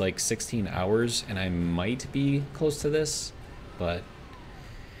time it's like 16 hours, and I might be close to this, but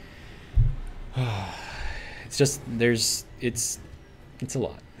it's just, it's a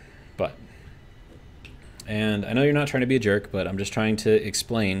lot. But, and I know you're not trying to be a jerk, but I'm just trying to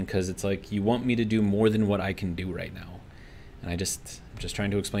explain, because it's like you want me to do more than what I can do right now, and I'm just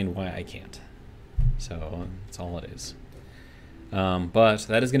trying to explain why I can't. So that's all it is. But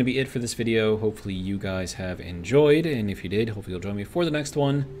that is going to be it for this video. Hopefully you guys have enjoyed, and if you did, hopefully you'll join me for the next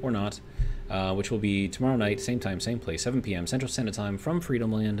one, or not, which will be tomorrow night, same time, same place, 7 p.m. Central Standard Time from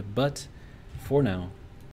Freedom Land. But for now,